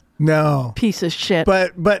waitresses? No, Piece of shit.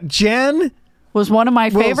 but Jen was one of my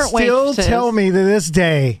will favorite still waitresses. tell me to this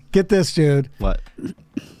day. Get this, dude. What?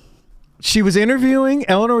 She was interviewing.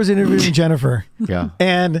 Eleanor was interviewing Jennifer, Yeah.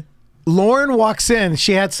 and Lauren walks in.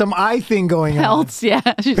 She had some eye thing going on. Peltz, yeah.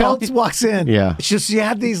 She's Peltz always- walks in. Yeah. She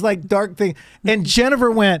had these like dark things. And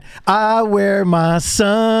Jennifer went, I wear my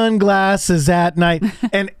sunglasses at night.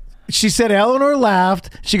 And she said, Eleanor laughed.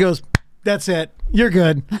 She goes, that's it. You're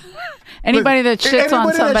good. Anybody that shits on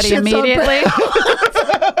Anybody that somebody shits on immediately.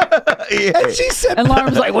 And she said, And Lauren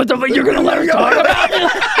was like, what the fuck? You're going to let her talk about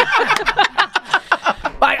it?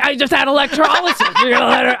 I just had electrolysis. You're gonna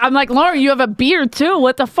let her. I'm like, Lauren, you have a beard too.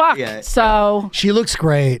 What the fuck? Yeah. So she looks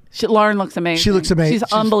great. Lauren looks amazing. She looks amazing. She's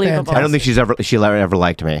She's unbelievable. I don't think she ever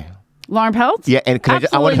liked me. Lauren Peltz? Yeah, and can I want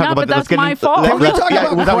Absolutely to talk not, about but let's that's get my into- fault. Can we talk yeah,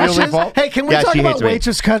 about was that your only crushes? fault? Hey, can we Yeah, talk she about hates me.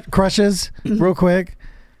 waitress crushes real quick?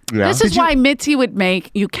 Yeah. This is why Mitzi would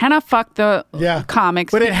make you cannot fuck the Yeah.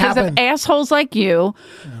 comics But it because happened. of assholes like you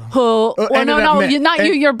who well ended no up you're not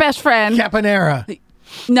you, your best friend. Caponera. No,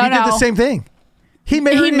 He no. did the same thing.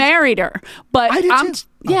 He married her. But I did too.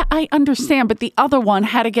 yeah, I understand. But the other one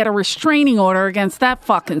had to get a restraining order against that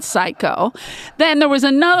fucking psycho. Then there was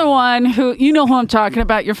another one who, you know who I'm talking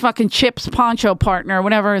about, your fucking Chips Poncho partner,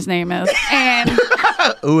 whatever his name is. And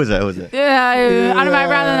Who is it? yeah, I'd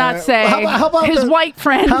rather not say. How about his white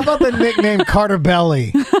friend. How about the nickname Carter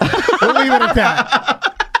Belly? We'll leave it at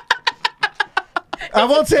that. I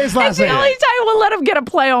won't say his last the name. only time we'll let him get a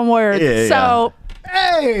play on words. Yeah, so,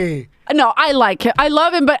 Hey, no, I like him. I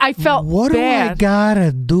love him, but I felt what bad. do I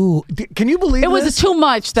gotta do? Can you believe It was this? too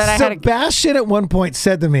much that I had to. Sebastian at one point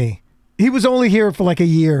said to me, he was only here for like a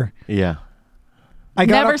year. Yeah. I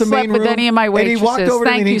got Never up the slept main with room, any of my and he walked waitresses. over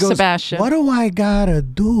to me Thank and he you, goes, Sebastian. What do I gotta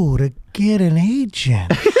do to get an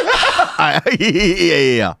agent?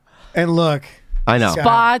 Yeah. And look, I know. Scott,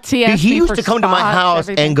 Spots. He asked He me used for to come to my spots, house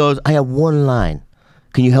everything. and goes, I have one line.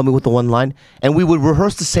 Can you help me with the one line? And we would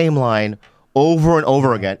rehearse the same line over and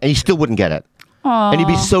over again, and he still wouldn't get it. And he'd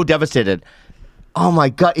be so devastated. Oh my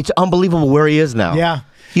God, it's unbelievable where he is now. yeah.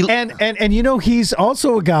 He- And you know, he's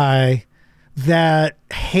also a guy that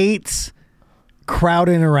hates crowd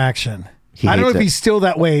interaction. He I don't know hates if it. he's still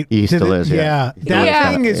that way. He still is, yeah. He That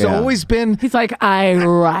always thing has, has yeah. always been. He's like,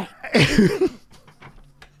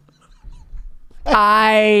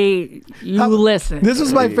 you listen. This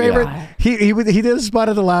was my favorite. Yeah. He did a spot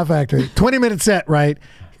at the Laugh Factory. 20-minute set, right?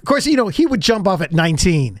 Of course, you know, he would jump off at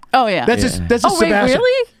 19. Oh, yeah. That's just Oh, wait, Sebastian.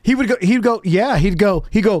 really? He'd go,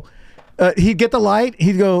 he'd get the light,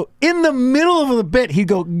 he'd go, in the middle of the bit, he'd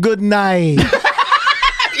go, good night.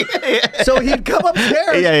 So he'd come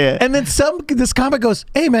upstairs, Yeah. and then this comic goes,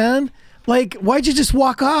 hey man, like, why'd you just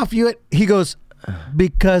walk off? He goes,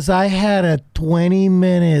 because I had a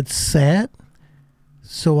 20-minute set,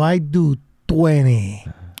 so I do 20.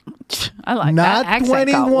 I like Not that accent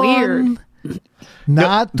got 21, weird.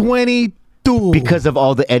 not 22. Because of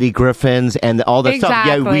all the Eddie Griffins and all that stuff.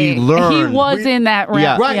 Yeah, we learned. He was in that round.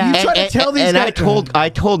 Yeah. Right, you try to tell these and guys. I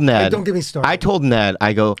told Ned. Hey, don't get me started. I told Ned.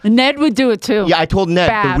 I go. Ned would do it too. Yeah, I told Ned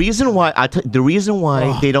Bad. the reason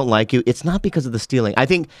why they don't like you. It's not because of the stealing. I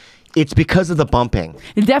think it's because of the bumping.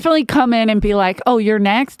 Definitely come in and be like, oh, you're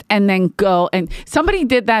next, and then go. And somebody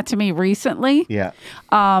did that to me recently. Yeah.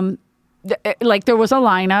 Like there was a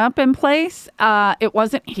lineup in place. It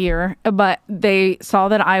wasn't here, but they saw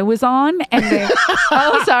that I was on, and they.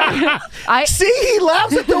 Oh, sorry. See, he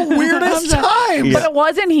laughs at the weirdest times. But it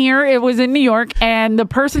wasn't here. It was in New York, and the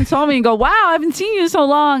person saw me and go, "Wow, I haven't seen you in so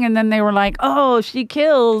long." And then they were like, "Oh, she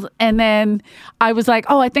kills." And then I was like,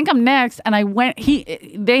 "Oh, I think I'm next." And I went.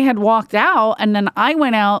 They had walked out, and then I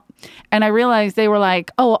went out, and I realized they were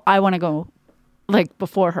like, "Oh, I want to go, like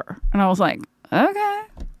before her." And I was like, "Okay."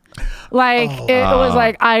 Like it was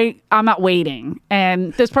like I'm not waiting,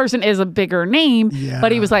 and this person is a bigger name,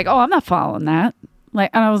 but he was like, "Oh, I'm not following that." Like,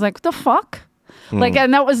 and I was like, "What the fuck?" Like,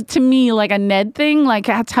 and that was to me like a Ned thing. Like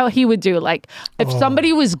that's how he would do. Like if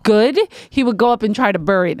somebody was good, he would go up and try to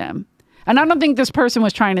bury them. And I don't think this person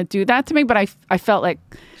was trying to do that to me, but I felt like,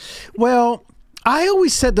 Well, I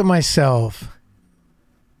always said to myself,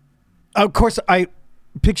 of course, I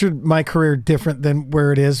pictured my career different than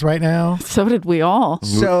where it is right now. so did we all.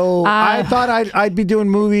 So I thought I'd be doing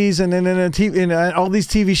movies and then in all these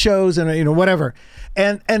TV shows and whatever.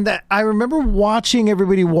 And that I remember watching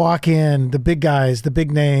everybody walk in, the big guys, the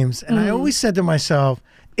big names, and I always said to myself,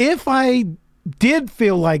 if I did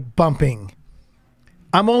feel like bumping,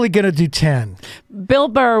 I'm only gonna do 10. Bill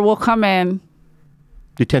Burr will come in,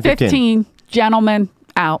 Do 10, 15. 15 gentlemen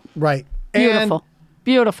out. Right. Beautiful. And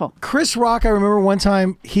Beautiful. Chris Rock, I remember one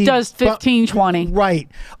time he Does 15, 20. Right.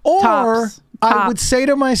 Or Tops. I would say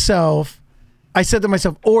to myself,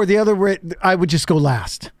 or the other way, I would just go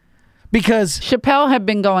last. Because, Chappelle had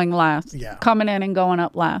been going last. Yeah. Coming in and going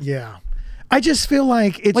up last. yeah, I just feel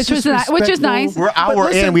like it's Which just was which is respectful. nice. We're But hour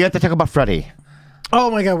listen- in. We have to talk about Freddie. Oh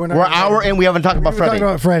my God, we're not. We're hour in. We haven't talked about We're talking Freddie.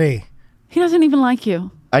 about Freddie He doesn't even like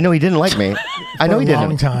you. I know he didn't like me. I know for he a long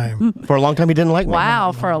didn't. time. For a long time, he didn't like me.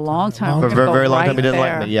 Wow, for a long time. For We're a gonna very, go very long right time, he didn't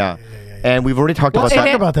there. like me. Yeah. And we've already talked about Let's talk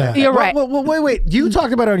that. about that. You're right. Wait. You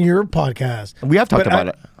talked about it on your podcast. We have talked But about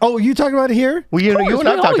it. Oh, you talked about it here? Well, you Of course, and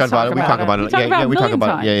I we talked always about it. We talk about it. We talk about it we a talk million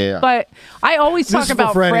about it. Yeah. times. But I always This talk is for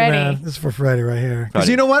about Freddie, Freddie. man. This is for Freddie right here. Because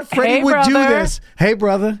Freddie. you know what? Freddie Hey, would do brother. this. Hey,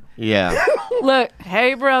 brother. Yeah. Look,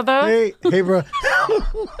 hey, brother. Hey, bro.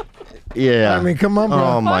 Yeah. I mean, come on, bro.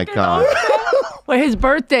 Oh my God. Well, his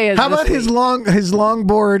birthday is How this about his week.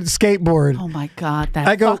 longboard skateboard? Oh, my God. That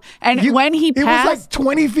I go, and you- when he it was passed. like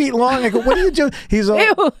 20 feet long. I go, what are you doing? He's all,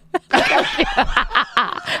 Ew. Look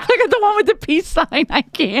at the one with the peace sign. I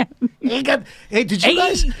can't. hey, did you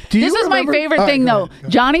guys? Do This you is my remember- favorite All right, thing, go though. ahead, go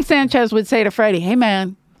ahead. Johnny Sanchez would say to Freddie, "Hey,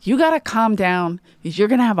 man, you got to calm down because you're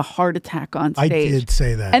going to have a heart attack on I stage. did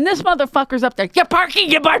say that. And this motherfucker's up there, you're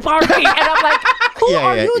parking. And I'm like, who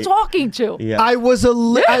are you talking to? Yeah. I was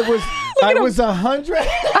 100.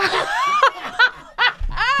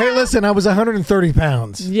 Hey, listen, I was 130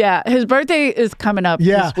 pounds. Yeah, his birthday is coming up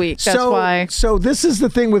this week. That's why. So this is the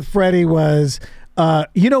thing with Freddie was,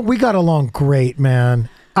 we got along great, man.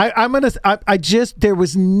 There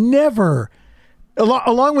was never,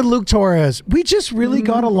 along with Luke Torres, we just really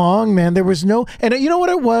got along, man. There was no, and you know what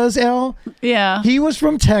it was, El? Yeah. He was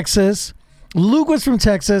from Texas. Luke was from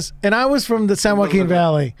Texas, and I was from the San Joaquin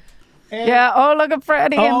Valley. Yeah. Oh, look at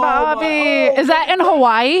Freddie and Bobby. Is that in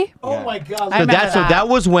Hawaii? Oh my God. So that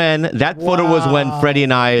was when that photo was when Freddie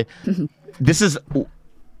and I. This is.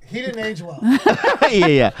 He didn't age well.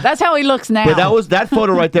 yeah. That's how he looks now. But that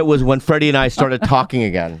photo right there was when Freddie and I started talking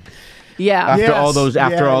again. Yeah. After all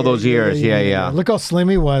those years. Yeah. Look how slim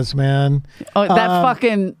he was, man. Oh, that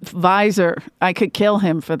fucking visor. I could kill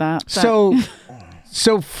him for that. So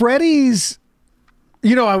Freddie's, I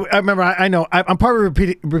remember, I know, I'm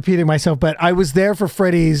probably repeating myself, but I was there for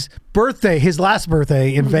Freddie's birthday, his last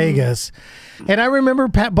birthday in Vegas. And I remember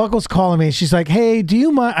Pat Buckles calling me. She's like, hey, do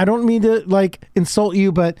you mind? I don't mean to insult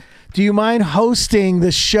you, but do you mind hosting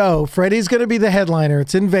the show? Freddie's going to be the headliner.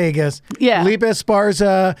 It's in Vegas. Yeah. Felipe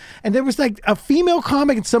Esparza. And there was a female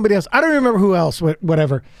comic and somebody else. I don't remember who else,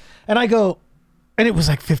 whatever. And I go, and it was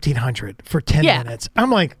 $1,500 for 10 minutes.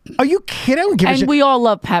 I'm like, are you kidding? I don't give a shit. And we all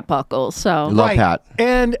love Pat Buckles, so. Love Pat.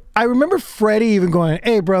 And I remember Freddie even going,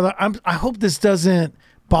 hey, brother, I hope this doesn't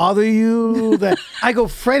bother you. That I go,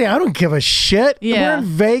 Freddie, I don't give a shit. Yeah. We're in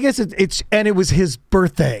Vegas. And it was his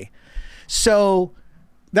birthday. So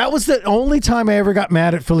that was the only time I ever got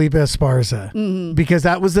mad at Felipe Esparza. Because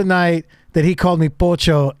that was the night that he called me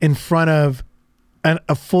Pocho in front of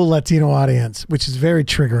a full Latino audience, which is very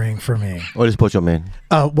triggering for me. What does Pocho mean?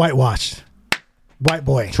 Whitewashed. White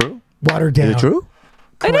boy. True. Watered down. Is it true?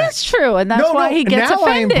 It is true, and that's why he gets now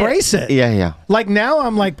offended. I embrace it. Yeah. Like now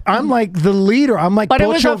I'm like the leader. I'm like But it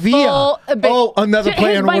was Pocho a Villa. full- Another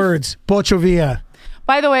play on words. Pocho Villa.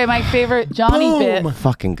 By the way, my favorite Johnny Boom. bit.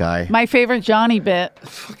 Fucking guy. My favorite Johnny bit.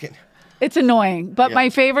 It's annoying, but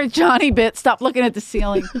my favorite Johnny bit, stop looking at the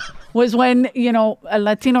ceiling, was when, a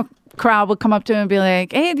Latino crowd would come up to him and be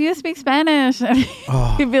like, hey, do you speak Spanish? And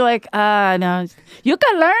he'd be like, no, you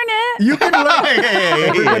can learn it. You can learn.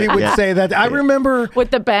 Everybody would say that. I remember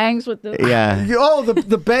With the bangs, with the... Yeah.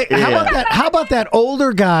 the How about that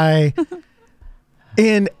older guy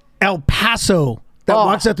in El Paso that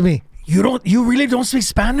walks up to me? You really don't speak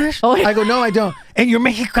Spanish? Oh, yeah. I go, no, I don't. And you're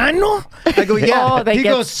Mexicano? I go, yeah. Oh, they he get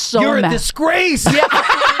goes, so you're mad. a disgrace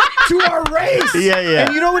to our race. Yeah.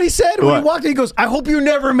 And you know what he said? When he What? walked in, he goes, I hope you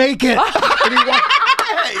never make it. And he walked,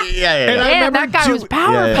 Yeah. and I Yeah, remember that guy was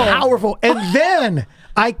powerful. powerful. And then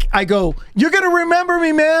I go, you're going to remember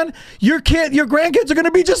me, man. Your grandkids are going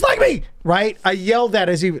to be just like me. Right? I yelled that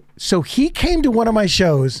so he came to one of my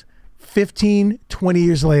shows 15, 20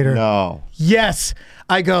 years later. No. Yes.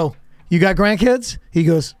 I go, you got grandkids? He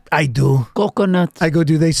goes, I do. Coconuts. I go,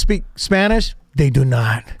 do they speak Spanish? They do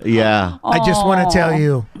not. Yeah. I just want to tell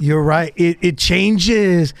you, you're right. It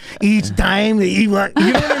changes each time that you want.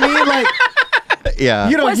 You know what I mean? Like, Yeah.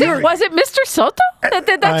 Was it Mr. Soto that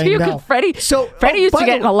did that I to you? know. Freddie used to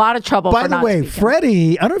get in a lot of trouble By for the not way, speaking.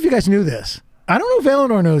 Freddie, I don't know if you guys knew this. I don't know if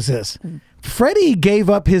Eleanor knows this. Freddie gave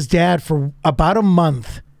up his dad for about a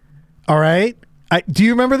month. All right? Do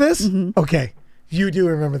you remember this? Okay. You do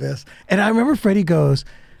remember this. And I remember Freddie goes,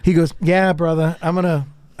 yeah, brother, I'm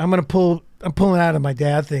pulling out of my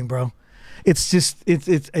dad thing, bro. It's just,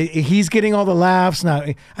 he's getting all the laughs now.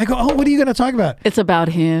 I go, oh, what are you going to talk about? It's about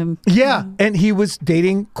him. Yeah. And he was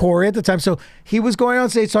dating Corey at the time. So he was going on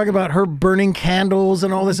stage talking about her burning candles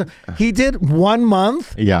and all this. He did 1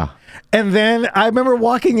 month. Yeah. And then I remember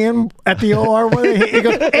walking in at the OR one day, he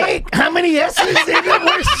goes, hey, how many S's did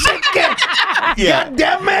we're chicken? Yeah. God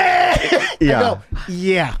damn it. Yeah. I go,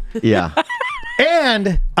 yeah. Yeah.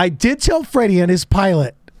 And I did tell Freddie and his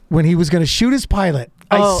pilot, when he was going to shoot his pilot,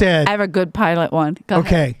 I said, I have a good pilot one. Go ahead.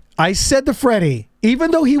 okay, I said to Freddie,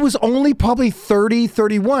 even though he was only probably 30,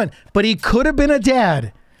 31, but he could have been a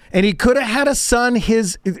dad and he could have had a son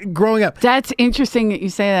growing up. That's interesting that you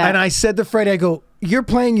say that. And I said to Freddie, I go, you're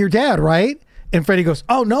playing your dad, right? And Freddie goes,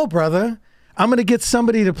 oh, no, brother. I'm going to get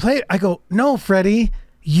somebody to play it. I go, no, Freddie,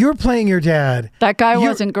 you're playing your dad. That guy You're-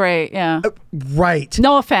 wasn't great. Yeah. Right.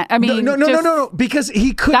 No offense. I mean, No. Because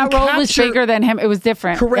he couldn't That role was capture- bigger than him. It was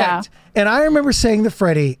different. Correct. And I remember saying to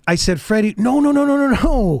Freddie, I said, Freddie,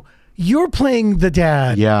 no. You're playing the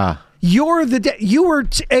dad. Yeah. You're the dad. You were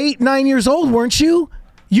 8, 9 years old, weren't you?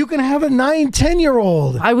 You can have a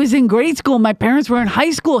 9-10-year-old. I was in grade school. My parents were in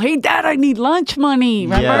high school. Hey, Dad, I need lunch money.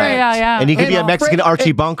 Remember? Yeah. And he could be a And Mexican Fred-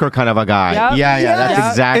 Archie Bunker kind of a guy. Yep. Yeah, that's Yep.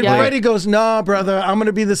 exactly And it. Freddie goes, "Nah, brother, I'm going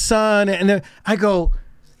to be the son." And then I go,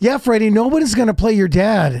 "Yeah, Freddie, nobody's going to play your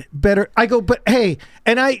dad better." I go, "But hey,"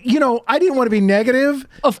 and I didn't want to be negative,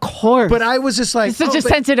 Of course. but I was just like, It's such a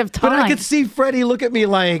sensitive But I time. could see Freddie look at me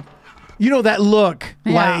like, that look,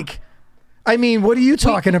 Yeah. like, I mean, what are you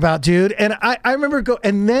talking about, dude? And I remember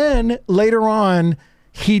and then later on,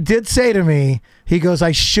 he did say to me, he goes,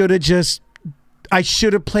 I should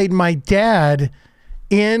have played my dad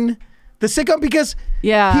in the sitcom because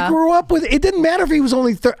Yeah. he grew up with, it didn't matter if he was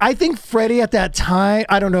only, I think Freddie at that time,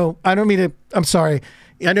 I don't know. I don't mean to, I'm sorry.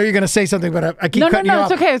 I know you're going to say something, but I keep cutting you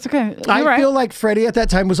off. It's okay. It's okay. You're I right. feel like Freddie at that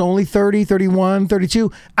time was only 30, 31,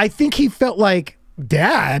 32. I think he felt like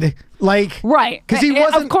dad, like Right. because he And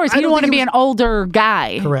wasn't. Of course, I he don't didn't want to think be he an older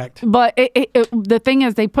guy. Correct. But the thing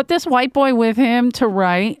is, they put this white boy with him to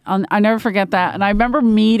write. I never forget that. And I remember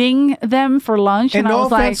meeting them for lunch, And and I no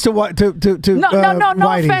was like, offense to what to no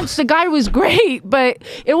Whitey. offense. The guy was great, but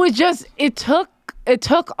it was just it took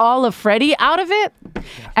all of Freddie out of it.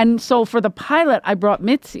 And so for the pilot, I brought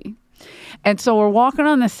Mitzi. And so we're walking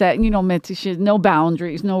on the set, and Mitzi, she has no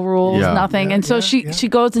boundaries, no rules, Yeah. nothing. And so she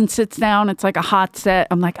goes and sits down. It's like a hot set.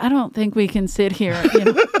 I'm like, I don't think we can sit here.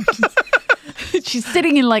 She's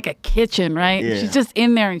sitting in like a kitchen, right? Yeah. She's just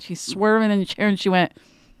in there and she's swerving in the chair, and she went,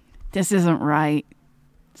 "This isn't right.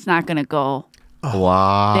 It's not going to go.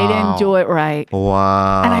 Wow. They didn't do it right."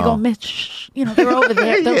 Wow. And I go, Mitch, they're over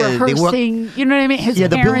there. They're Yeah, they work- rehearsing. You know what I mean? His Yeah,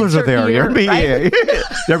 the parents builders are there. here, right?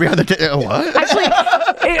 They're behind the what? Actually,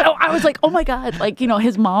 I was like, oh my God. Like,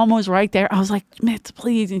 his mom was right there. I was like, Mitz,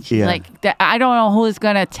 please. And she's Yeah. like, I don't know who's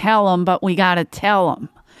going to tell him, but we got to tell him.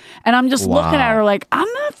 And I'm just looking at her like, I'm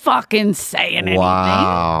not fucking saying anything.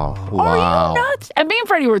 Wow. Are you nuts? And me and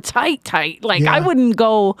Freddie were tight. Like, I Yeah. wouldn't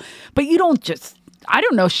go, but you don't just, I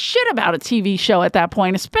don't know shit about a TV show at that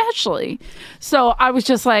point, especially. So I was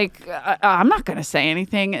just like, I'm not going to say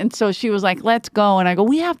anything. And so she was like, let's go. And I go,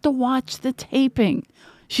 we have to watch the taping.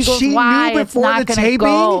 She goes, She knew why? It's before not the going to taping?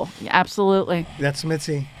 go. Yeah, absolutely. That's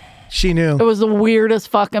Mitzi. She knew. It was the weirdest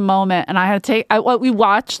fucking moment. And I had to take what we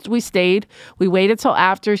watched, we stayed. We waited till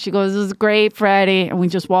after. She goes, this is great, Freddie. And we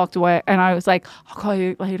just walked away. And I was like, I'll call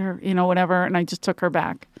you later, whatever. And I just took her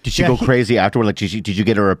back. Did she go crazy afterward? Like, did you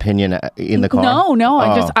get her opinion in the car? No.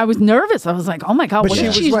 Oh. I was nervous. I was like, oh my God, what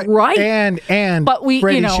if she's right? And But we,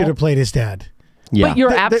 Freddie should have played his dad. Yeah. But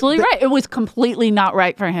you're The- absolutely right. It was completely not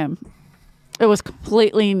right for him. It was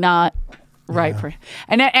completely not right for him.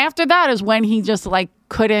 And then after that is when he just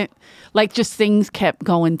couldn't, just things kept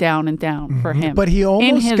going down and down for him. But he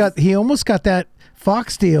almost got that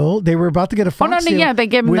Fox deal. They were about to get a Fox deal. Yeah, they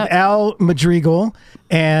gave him with the- Al Madrigal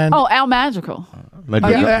and Al Magical.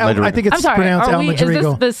 I think it's I'm sorry. pronounced Are Al we,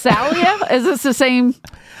 Madrigal. is this the Salia? Is this the same?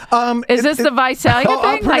 Is this the Visalia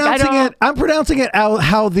thing? I'm pronouncing it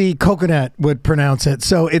how the coconut would pronounce it.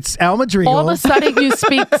 So it's Al Madrigal. All of a sudden you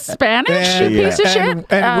speak Spanish, you piece of shit.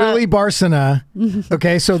 And Willie Barcena.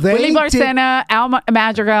 Okay, so they Willie Barcena, Al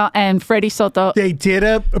Madrigal, and Freddie Soto. They did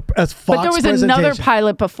a Fox But there was another presentation.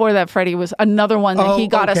 pilot before that. Freddie was another one that he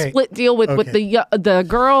got a split deal with the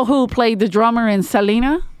girl who played the drummer in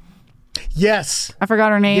Selena. Yes. I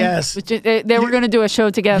forgot her name. Yes. They were going to do a show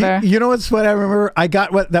together. You know what's what I remember? I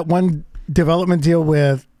got that one development deal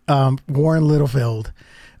with Warren Littlefield.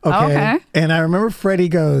 Okay. And I remember Freddie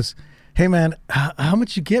goes, "Hey man, how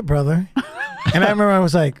much you get, brother?" And I remember I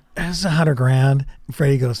was like, "That's $100,000." And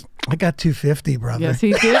Freddie goes, "I got $250, brother." Yes,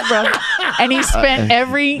 he did, bro. And he spent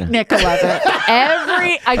every nickel of it.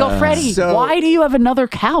 I go, Freddie, why do you have another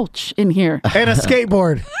couch in here? And a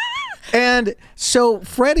skateboard. And so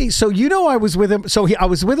Freddie, I was with him. I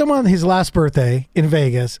was with him on his last birthday in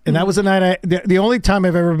Vegas, and that was the night the only time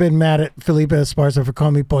I've ever been mad at Felipe Esparza for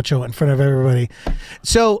calling me Pocho in front of everybody.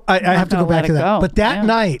 So I have to go back to that. go. But that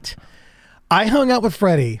night, I hung out with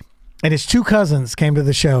Freddie, and his two cousins came to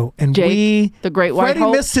the show, and Jake, the Great White Freddie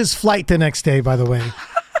Hope. missed his flight the next day, by the way.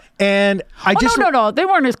 And I No, they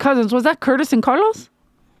weren't his cousins. Was that Curtis and Carlos?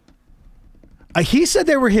 He said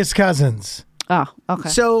they were his cousins. Oh, okay.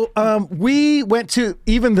 So we went to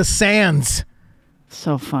even the Sands.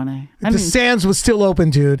 So funny. The Sands was still open,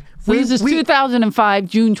 dude. This is 2005,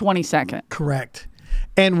 June 22nd. Correct.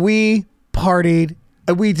 And we partied.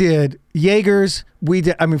 We did Jaegers. We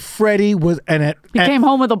did. I mean, Freddie was, He came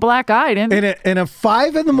home with a black eye, didn't he? and at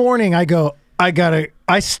 5 a.m,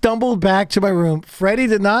 I stumbled back to my room. Freddie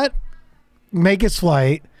did not make his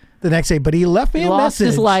flight the next day, but he left me He a lost message.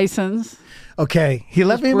 his license. Okay. He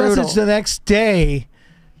left me a brutal. message the next day.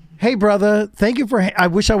 hey, brother, thank you for, I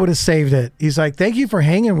wish I would have saved it. He's like, thank you for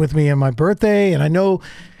hanging with me on my birthday. And I know,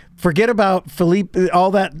 forget about Philippe,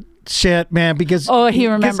 all that shit, man, because. Oh, he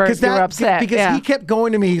remembers you were upset. Because he kept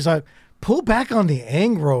going to me. He's like, pull back on the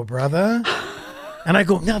angro, brother. And I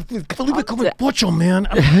go, no, Felipe, come on, Pocho, man.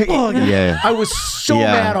 Yeah. I was so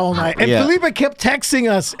mad all night. And Felipe kept texting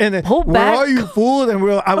us. And then, Pull where back. are you, fool?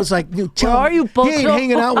 And I was like, dude, Where are you, He ain't Pocho?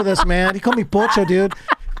 hanging out with us, man. He called me Pocho, dude.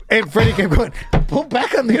 And Freddie kept going, pull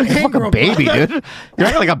back on the You're like a angro, baby, brother. dude. You're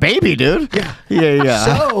acting like a baby, dude. Yeah.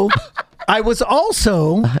 So I was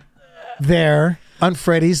also there on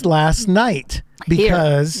Freddie's last night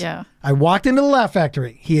because Yeah. I walked into the Laugh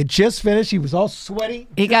Factory. He had just finished. He was all sweaty.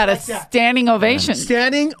 He got a just like that. standing ovation.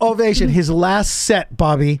 Standing ovation. His last set,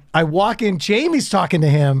 Bobby. I walk in. Jamie's talking to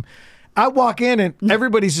him. I walk in and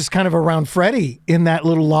everybody's just kind of around Freddie in that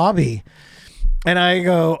little lobby. And I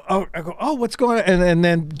go, oh, what's going on? And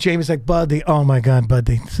then Jamie's like, Buddy, oh my God,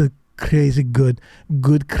 Buddy, so crazy good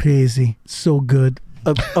crazy, so good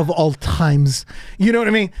of all times. You know what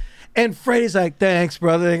I mean? And Freddie's like, thanks,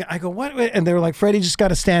 brother. I go, what? And they were like, Freddie just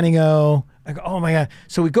got a standing O. I go, oh my God.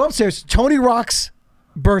 So we go upstairs. Tony Rock's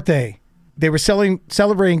birthday. They were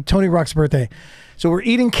celebrating Tony Rock's birthday. So we're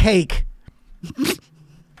eating cake.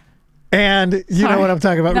 And you know what I'm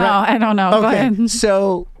talking about, No, right? I don't know. Go ahead. Okay.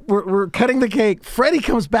 So we're cutting the cake. Freddie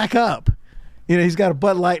comes back up. You know, he's got a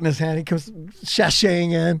Bud Light in his hand. He comes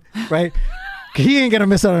sashaying in, right? He ain't gonna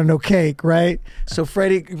miss out on no cake, right? So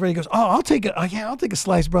Freddie goes, "Oh, I'll take it. Oh, yeah, I'll take a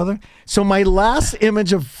slice, brother." So my last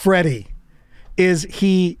image of Freddie is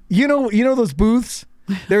he. You know those booths.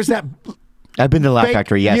 There's that. I've been to the Laugh fake-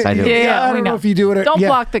 Factory. Yes, I do. Yeah, I we don't know if you do it. Don't yeah.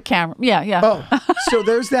 block the camera. Yeah. Oh, so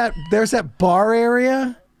there's that bar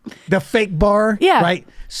area, the fake bar. Yeah. Right.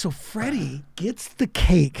 So Freddie gets the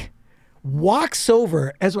cake, walks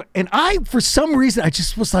over and I, for some reason, I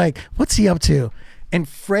just was like, what's he up to? And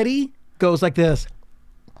Freddie goes like this,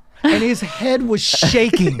 and his head was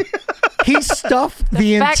shaking. He stuffed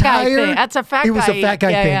the fat guy entire. thing. That's a fat It was guy. a fat guy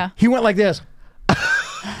Yeah, thing. yeah. He went like this.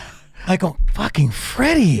 I go, fucking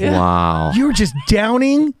Freddie. Wow. You were just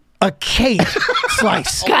downing a cake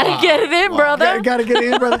slice. Gotta get it in, brother. Gotta get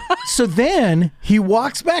it in, brother. So then he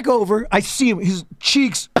walks back over. I see him. His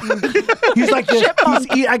cheeks. He's like this.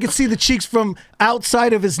 I could see the cheeks from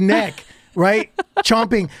outside of his neck, right?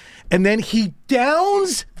 Chomping. And then he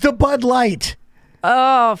downs the Bud Light.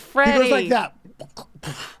 Oh, He Freddie. goes like that.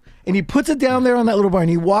 And he puts it down there on that little bar. And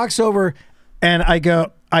he walks over. And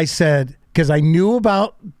I said, because I knew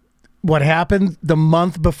about what happened the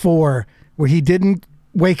month before where he didn't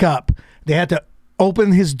wake up. They had to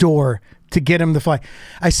open his door to get him to fly.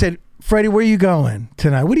 I said, Freddie, where are you going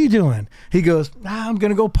tonight? What are you doing? He goes, I'm going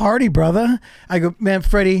to go party, brother. I go, man,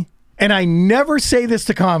 Freddie. And I never say this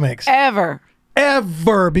to comics.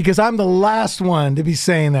 Ever, because I'm the last one to be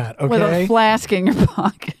saying that, okay? With a flask in your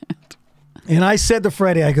pocket. And I said to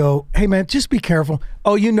Freddie, I go, hey, man, just be careful.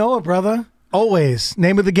 Oh, you know it, brother. Always.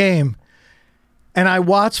 Name of the game. And I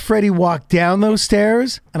watched Freddie walk down those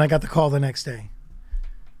stairs, and I got the call the next day.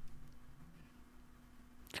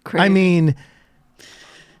 Crazy. I mean,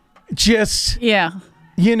 just, yeah.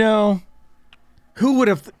 you know, who would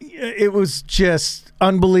have, it was just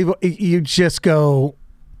unbelievable. You just go,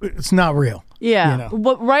 it's not real. Yeah. You know.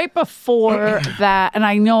 But right before that, and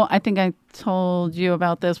I think I told you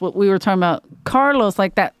about this, what we were talking about, Carlos,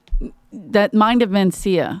 like that Mind of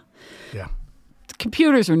Mencia. Yeah.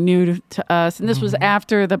 Computers are new to us. And this was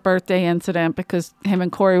after the birthday incident because him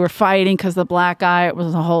and Corey were fighting because the black eye, it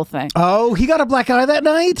was a whole thing. Oh, he got a black eye that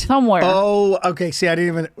night? Somewhere. Oh, okay. See, I didn't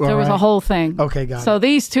even. There was a whole thing. Okay, got So it.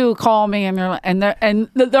 these two call me and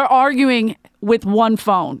they're arguing with one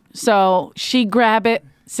phone. So she grab it,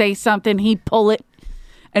 say something, he pull it,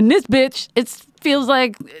 and this bitch, it feels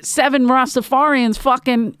like 7 Rastafarians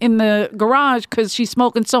fucking in the garage because she's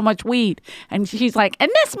smoking so much weed, and she's like, and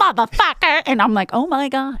this motherfucker, and I'm like, oh my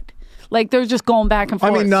God. Like, they're just going back and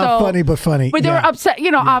forth. I mean, not funny, but funny. But they were Yeah. upset.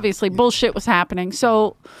 You know, obviously, bullshit was happening.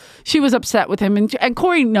 So she was upset with him. And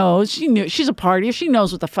Corey knows. She knew. She's a partier. She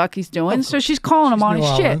knows what the fuck he's doing. So she's calling him on New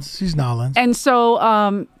his shit. Orleans. She's Nolans. And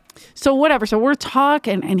so whatever. So we're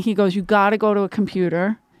talking, and he goes, you got to go to a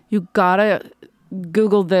computer. You got to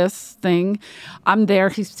Google this thing. I'm there.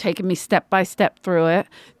 He's taking me step by step through it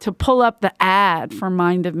to pull up the ad for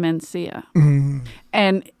Mind of Mencia.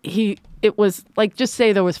 And it was like, just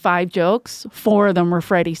say there was 5 jokes. 4 of them were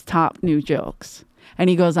Freddie's top new jokes. And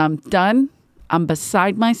he goes, I'm done. I'm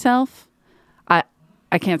beside myself.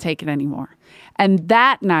 I can't take it anymore. And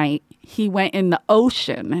that night, he went in the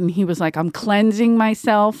ocean and he was like, I'm cleansing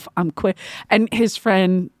myself. I'm quit. And his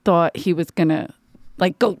friend thought he was going to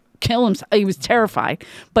like go kill himself. He was terrified,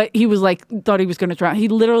 but he was like, thought he was going to drown. He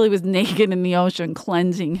literally was naked in the ocean,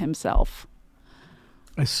 cleansing himself,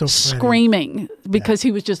 It's so Freddie. screaming because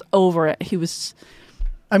he was just over it. He was.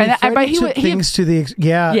 I mean, and Freddie but he took would- he- things to the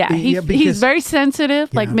He's because very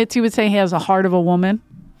sensitive. Like Yeah. Mitzi would say, he has a heart of a woman.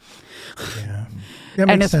 that And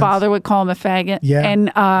makes his sense. father would call him a faggot. Yeah. And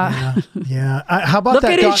Yeah. How about look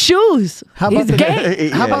that? at his shoes. How about He's the- gay.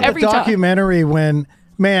 How about Every the time. documentary when,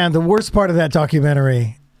 man, the worst part of that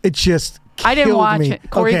documentary, it just I didn't killed watch me. it.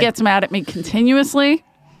 Corey Okay, gets mad at me continuously.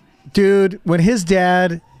 dude, when his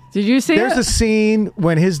dad, Did you see there's it? a scene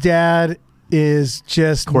when his dad is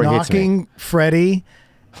just Corey hates me. knocking Freddie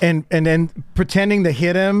and then pretending to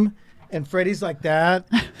hit him, and Freddie's like that,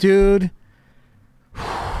 dude.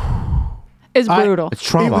 It's brutal. It's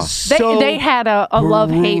trauma. It was so They had a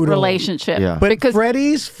love-hate brutal. relationship. Yeah. But because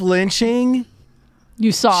Freddie's flinching,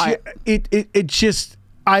 you saw it. it just,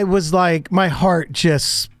 I was like, my heart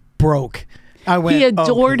just broke. I went, He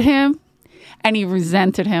adored okay. him and he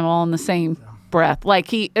resented him all in the same breath. Like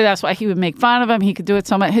that's why he would make fun of him. He could do it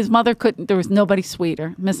so much. His mother couldn't. There was nobody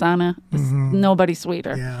sweeter. Miss Anna, nobody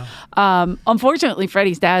sweeter. Yeah. Unfortunately,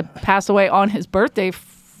 Freddie's dad passed away on his birthday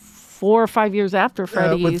 4 or 5 years after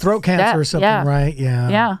Freddie's with throat cancer death. or something, Yeah. right?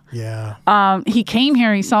 Yeah. Yeah. Yeah. He came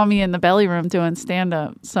here. He saw me in the belly room doing stand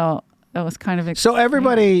up. So it was kind of So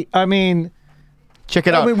everybody, I mean, Check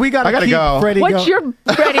it out. I mean, we got I to gotta keep go. Freddie What's your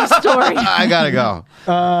Freddie story? I gotta go.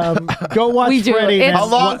 Go watch We do. Freddie. It's- A man.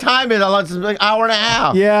 long time is it's like an hour and a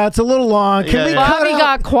half. Yeah, it's a little long. Can Yeah, we yeah. cut Bobby out-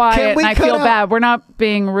 got quiet, can we and I cut feel out- bad. We're not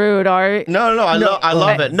being rude, all right? No, I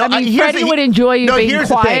love it. No, I mean, here's Freddie the- would enjoy you no, being here's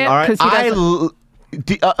quiet the thing, all right? 'cause he doesn't-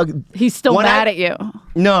 He's still when mad I- at you.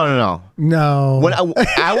 No. No. When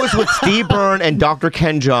I was with Steve Byrne and Dr.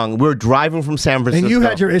 Ken Jeong, we were driving from San Francisco. and you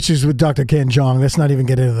had your issues with Dr. Ken Jeong. Let's not even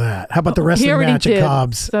get into that. How about the wrestling already match at did,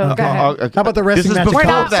 Cobb's? so go ahead. How about the This wrestling is match at before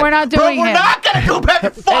Cobb's? that. We're not Bro, doing we're it. not gonna go back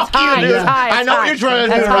and fuck high, you, dude. it's high, I know what it's you're trying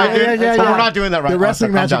to high. do, It's right, high. dude? Yeah. But we're not doing that right The now.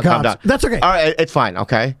 wrestling Calm match down, at calm Cobb's. down. That's okay. All right, it's fine.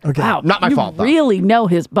 Okay. Okay. Wow, Not my you fault, though. really know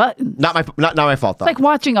his buttons. Not my fault though. It's like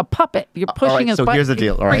watching a puppet. You're pushing right, his so buttons. here's the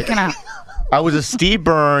deal, all right? Freaking out. I was a Steve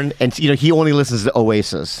Byrne, and he only listens to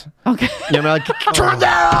Oasis. Okay. You know what I mean? Like, turn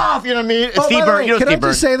that off. You know what I mean? Oh, Steve by the Byrne. way, You know can Steve I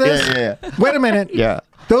just say Byrne. this? Yeah. Wait a minute. Yeah.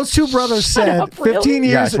 Those two brothers said up, really? 15 Yeah,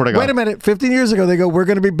 I years. swear to God. Wait a minute. 15 years ago, they go, "We're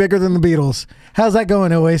going to be bigger than the Beatles." How's that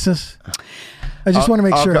going, Oasis? I just want to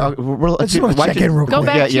make sure. I just want to check in real Go quick.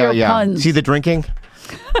 back to your puns. See the drinking?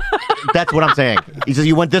 That's what I'm saying. He says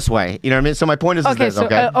you went this way. You know what I mean? So my point is Okay, this. so,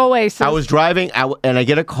 Okay. Oasis. I was driving, and I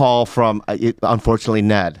get a call from. Unfortunately,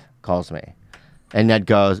 Ned calls me, and Ned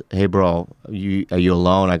goes, "Hey, bro, are you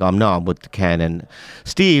alone?" I go, "No, I'm with Ken and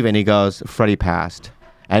Steve." And he goes, "Freddie passed."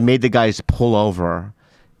 I made the guys pull over,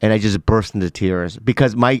 and I just burst into tears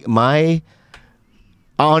because my.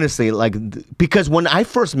 Honestly, because when I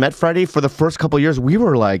first met Freddie, for the first couple of years, we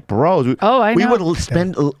were like bros. I We know. would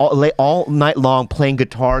spend all night long playing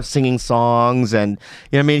guitar, singing songs, and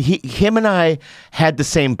you know, what I mean, him and I had the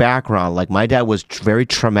same background. Like my dad was very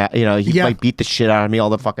traumatic. You know, he Yeah. like beat the shit out of me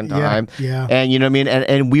all the fucking time. Yeah. And you know what I mean.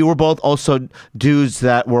 And we were both also dudes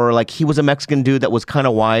that were like, he was a Mexican dude that was kind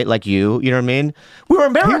of white, like you. You know what I mean? We were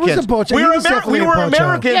Americans. a poacher. We He were was definitely we a were poacher.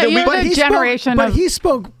 Americans. Yeah, and you're we, the generation But of- he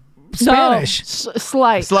spoke Spanish. No,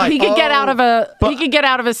 slight. Slight. He could get out of he could get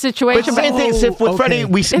out of a But situation. same thing. So with okay. Freddie,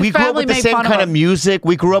 we grew up family with the made same fun of kind of him. music.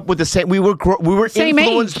 We grew up with the same. We were Same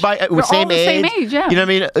influenced age. by We're same all the same age, yeah. You know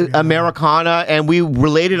what I mean? Americana, and we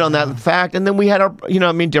related on that fact. And then we had our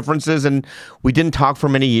differences, and we didn't talk for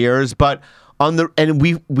many years. But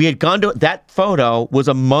we had gone to that photo was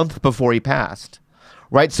a month before he passed,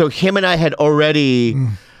 right? So him and I had already.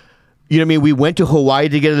 You know what I mean? We went to Hawaii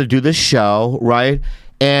together to do this show, right?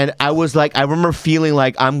 And I was like, I remember feeling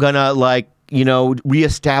like I'm gonna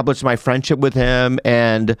reestablish my friendship with him.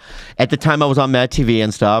 And at the time I was on Mad TV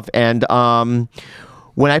and stuff. And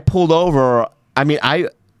when I pulled over, I mean, I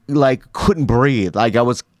couldn't breathe. Like I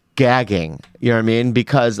was gagging, you know what I mean?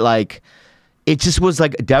 Because it just was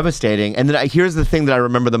devastating. And then here's the thing that I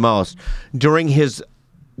remember the most. During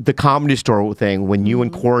the Comedy Store thing, when you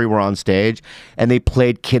and Corey were on stage and they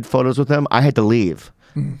played kid photos with him, I had to leave.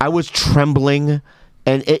 I was trembling,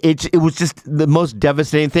 and it was just the most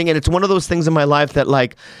devastating thing. And it's one of those things in my life that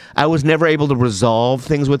I was never able to resolve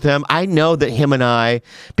things with him. I know that him and I,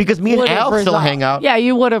 because me and Would have Al still resolved. hang out. Yeah,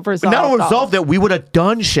 you would have resolved. Not all. resolved that we would have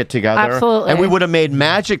done shit together. Absolutely. And we would have made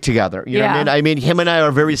magic together. You know what I Yeah. mean? I mean, him and I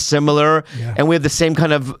are very similar, and we have the same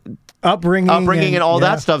kind of upbringing and all yeah.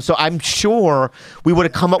 that stuff. So I'm sure we would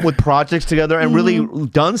have come up with projects together and really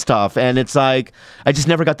done stuff. And it's I just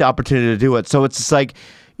never got the opportunity to do it. So it's just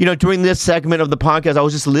during this segment of the podcast, I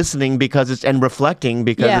was just listening and reflecting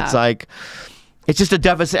because Yeah. it's it's just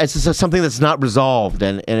it's just something that's not resolved,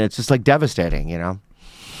 and it's just like devastating, you know.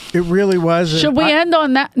 It really was. Should we end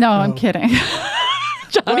on that? No, I'm kidding.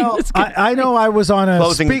 Johnny Well, was kidding. I know I was on a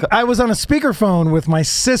Closing- I was on a speakerphone with my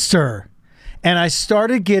sister, and I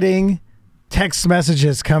started getting text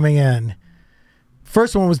messages coming in.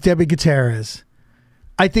 First one was Debbie Gutierrez.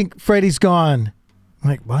 I think Freddie's gone. I'm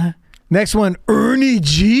like, what? Next one, Ernie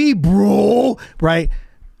G, bro. Right?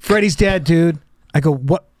 Freddie's dead, dude. I go,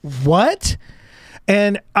 what? What?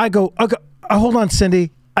 And I go, hold on,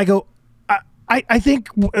 Cindy. I go, I think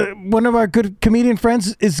one of our good comedian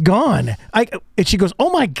friends is gone. And she goes, oh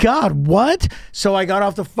my God, what? So I got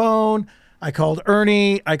off the phone. I called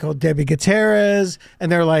Ernie. I called Debbie Gutierrez. And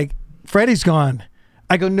they're like, Freddie's gone.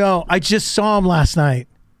 I go, no, I just saw him last night.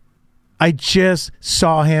 I just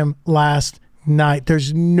saw him last night.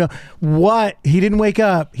 There's no, what? He didn't wake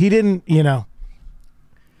up. He didn't, you know.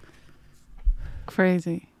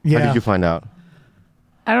 Crazy. Yeah. How did you find out?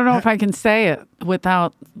 I don't know if I can say it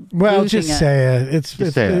without. Well, losing just it. say it.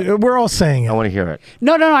 It's say it. We're all saying I it. want to hear it.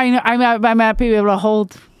 No. I'm happy to be able to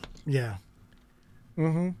hold. Yeah.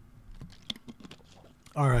 Mm-hmm.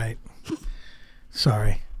 All right.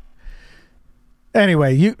 Sorry.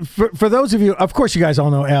 Anyway, for those of you, of course, you guys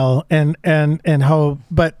all know Elle and how,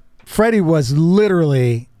 but Freddie was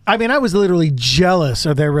literally. I mean, I was literally jealous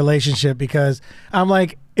of their relationship because I'm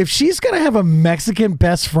like, if she's gonna have a Mexican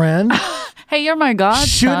best friend, Hey, you're my godson.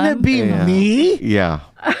 shouldn't it be Yeah. me Yeah.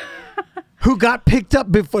 who got picked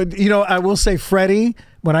up before? You know, I will say Freddie,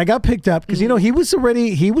 when I got picked up, because you know he was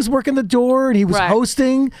working the door and he was Right.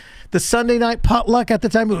 hosting the Sunday night potluck at the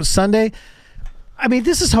time. It was Sunday. I mean,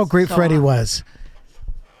 this is how great So Freddie hot. was.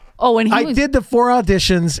 Oh, and he I was, did the 4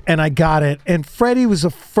 auditions and I got it. And Freddie was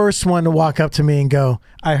the first one to walk up to me and go,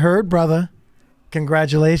 I heard, brother.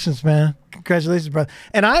 Congratulations, man. Congratulations, brother.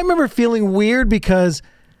 And I remember feeling weird because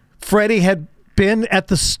Freddie had been at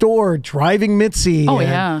the store driving Mitzi. Oh, and-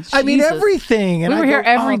 yeah. I mean, Jesus. everything. And We I were here go,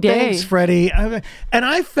 every "Oh, day." Thanks, Freddie. And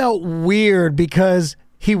I felt weird because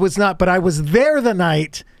he was not, but I was there the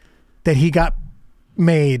night that he got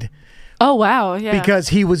made. Oh, wow. Yeah. Because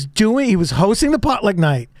he was hosting the potluck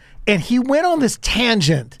night and he went on this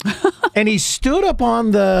tangent and he stood up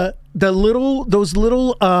on those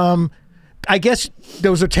little I guess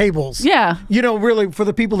those are tables. Yeah. You know, really for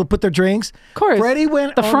the people to put their drinks. Of course. Freddie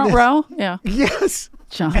went the on front this- row. Yeah. Yes.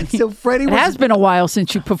 Johnny. And so Freddie It has been a while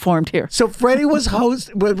since you performed here. so Freddie was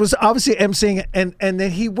was obviously emceeing and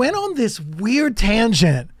then he went on this weird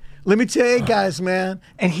tangent. Let me tell you guys, man.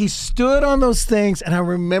 And he stood on those things and I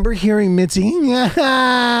remember hearing Mitzi.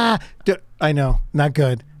 I know, not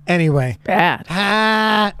good. Anyway.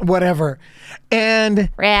 Bad. Whatever. And he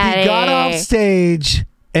Freddie. got off stage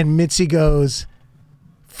and Mitzi goes,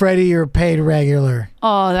 Freddie, you're paid regular.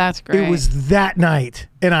 Oh, that's great. It was that night.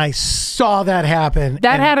 And I saw that happen.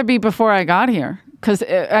 that And- had to be before I got here because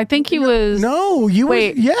I think he was. No, you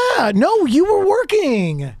Wait. were. Yeah, no, you were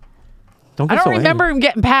working. Don't I get don't so remember angry. him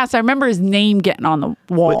getting past. I remember his name getting on the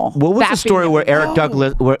wall. What was That the story being- where Eric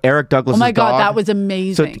Douglas? Oh my God, that was So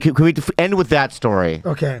amazing. can we end with that story?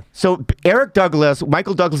 Okay. So Eric Douglas,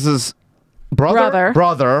 Michael Douglas's brother.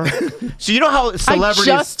 So you know how I celebrities.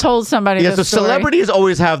 just told somebody. Yeah, this so story. celebrities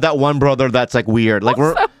always have that one brother that's like weird. Like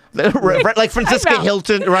like Francisca Time out.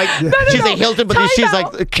 Hilton, right? She's a Hilton, but Time she's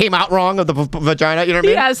out. like came out wrong of the vagina. You know what I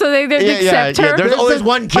mean? Yeah, so they didn't accept her. There's always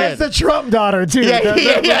one That's kid. the Trump daughter too. Yeah,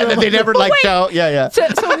 that they never like show. Yeah. So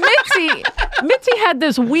Mitzi had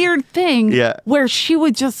this weird thing Yeah. where she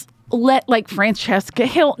would just let like Francesca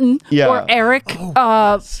Hilton Yeah. or Eric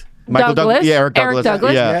Michael Douglas. Yeah, Eric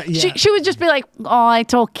Douglas. Yeah. Yeah. She would just be like, "Oh,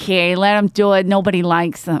 it's okay. Let him do it. Nobody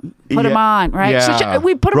likes him. Put him Yeah. on, right?" Yeah. So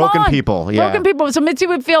we put him Broken on. people, yeah. Broken people. So Mitzi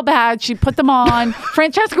would feel bad. She'd put them on.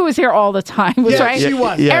 Francesca was here all the time, Yeah, right? she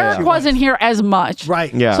was. Yeah, Eric yeah. wasn't here as much.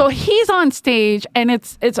 Right. Yeah. So he's on stage and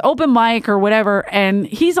it's open mic or whatever, and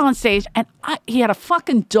he's on stage and he had a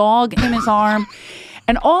fucking dog in his arm,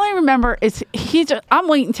 and all I remember is I'm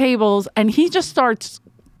waiting tables and he just starts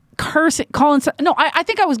cursing, calling. No, I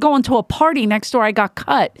think I was going to a party next door. I got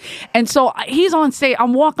cut, and so he's on stage.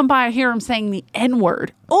 I'm walking by. I hear him saying the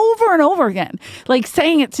N-word over and over again, like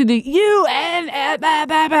saying it to the UN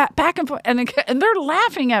back and forth, and they're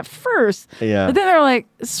laughing at first. Yeah. But then they're like,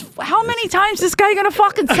 "How many times is this guy gonna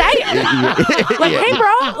fucking say it?" Like, hey,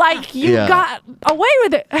 bro, like you Yeah. got away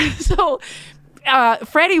with it. So.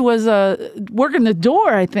 Freddie was working the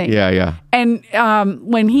door, I think. Yeah. And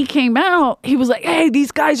when he came out, he was like, "Hey,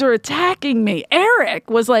 these guys are attacking me." Eric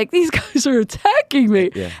was like, "These guys are attacking me."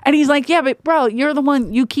 Yeah. And he's like, "Yeah, but bro, you're the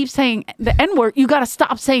one, you keep saying the N-word. You got to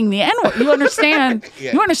stop saying the N-word. You understand?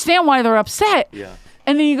 Yeah. You understand why they're upset." Yeah.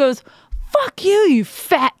 And then he goes, fuck you, you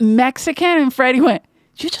fat Mexican. And Freddie went,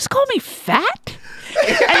 you just call me fat?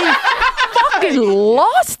 And he fucking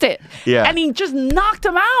lost it. Yeah. And he just knocked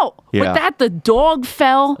him out. Yeah. With that, the dog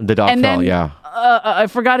fell. The dog and fell, then, yeah. I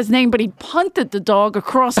forgot his name, but he punted the dog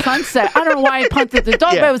across Sunset. I don't know why he punted the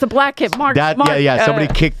dog, Yeah. but it was a black kid. Mark. Somebody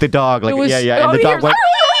kicked the dog. Like, it was- and oh, the he dog was- went.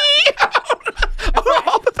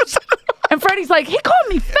 And Freddie's like, he called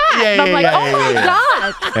me fat. Yeah, and I'm yeah, like, yeah, oh yeah, my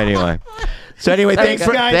yeah. God. Anyway. So anyway, Thanks,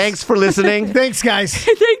 guys. thanks for listening. Thanks, guys.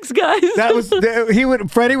 Thanks, guys. That was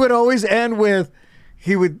Freddie would always end with,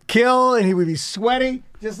 he would kill and he would be sweaty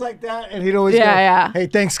just like that, and he'd always go, Yeah. hey,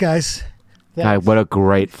 thanks, guys. God, what a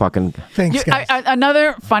great fucking. Thanks, guys.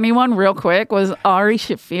 Another funny one, real quick, was Ari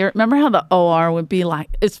Shafir. Remember how the OR would be like?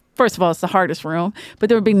 First of all, it's the hardest room, but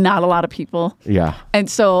there would be not a lot of people. Yeah. And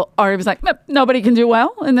so Ari was like, "Nope, nobody can do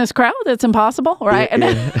well in this crowd. It's impossible, right?" And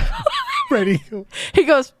then Freddie. he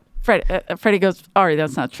goes, Freddie goes, Ari,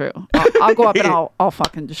 that's not true. I'll go up and I'll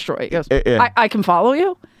fucking destroy it. He goes, I can follow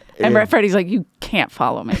you. And Freddie's like, you can't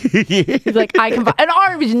follow me. He's like, I can. And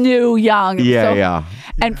Ari was new, young. Yeah.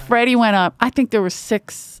 And Freddie went up. I think there were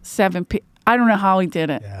 6, 7 people. I don't know how he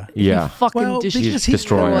did it. Yeah. He fucking Well, destroyed. because he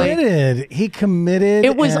destroyed it. committed. He committed.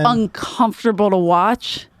 It was and- uncomfortable to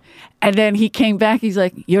watch. And then he came back. He's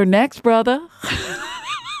like, you're next, brother.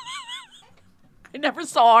 I never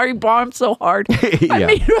saw Ari bomb so hard. I Yeah.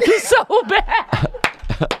 mean, it was so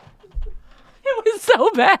bad. It was so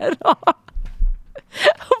bad.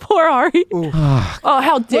 Poor Ari. Oh,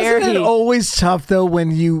 how dare Wasn't he? it always tough though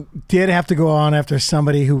when you did have to go on after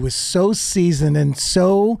somebody who was so seasoned and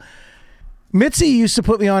so? Mitzi used to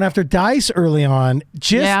put me on after Dice early on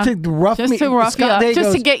just to rough Just me, to rough you up, Day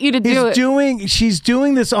just to goes, get you to do it. She's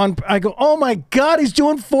doing this on. I go, oh my God, he's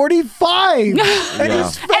doing 45, and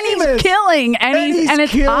he's famous, and he's killing, and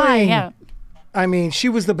it's killing. high. Yeah. I mean, she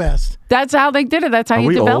was the best. That's how they did it. That's how Are you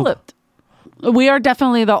we old? developed. We are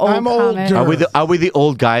definitely the old. I'm comic. older. Are we the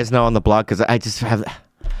old guys now on the block? Because I just have.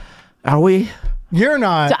 Are we? You're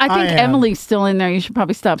not. I think am. Emily's still in there. You should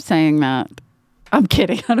probably stop saying that. I'm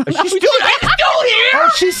kidding. I don't know. I'm still here.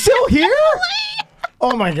 Oh, she's still here.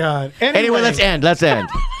 Oh my God. Anyway, let's end. Hey, by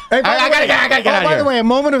I the way- gotta get out of By here. the way, a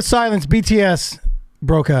moment of silence. BTS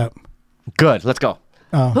broke up. Good. Let's go.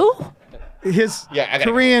 Who? His I gotta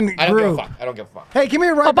Korean go. I don't group. give a fuck. I don't give a fuck. Hey, give me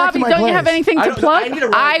a ride Oh, back Bobby, to my don't you place. have anything to plug? need a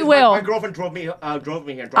ride I because will. My girlfriend drove me here.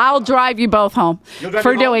 And I'll drive you both home You'll drive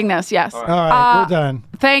for me home? doing this. Yes. All right, we're done.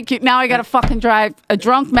 Thank you. Now I got to fucking drive a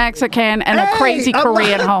drunk Mexican and a Hey, crazy I'm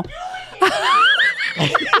Korean not- home.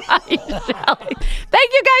 Thank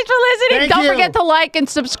you guys for listening. Thank Don't you. forget to like and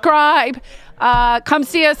subscribe. Come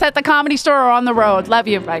see us at the Comedy Store or on the road. Love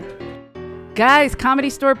you. Bye. Guys, Comedy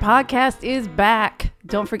Store Podcast is back.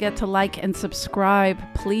 Don't forget to like and subscribe.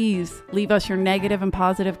 Please leave us your negative and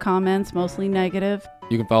positive comments, mostly negative.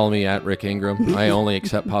 You can follow me at Rick Ingram. I only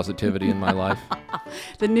accept positivity in my life.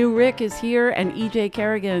 The new Rick is here, and EJ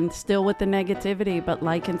Kerrigan still with the negativity, but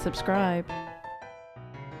like and subscribe.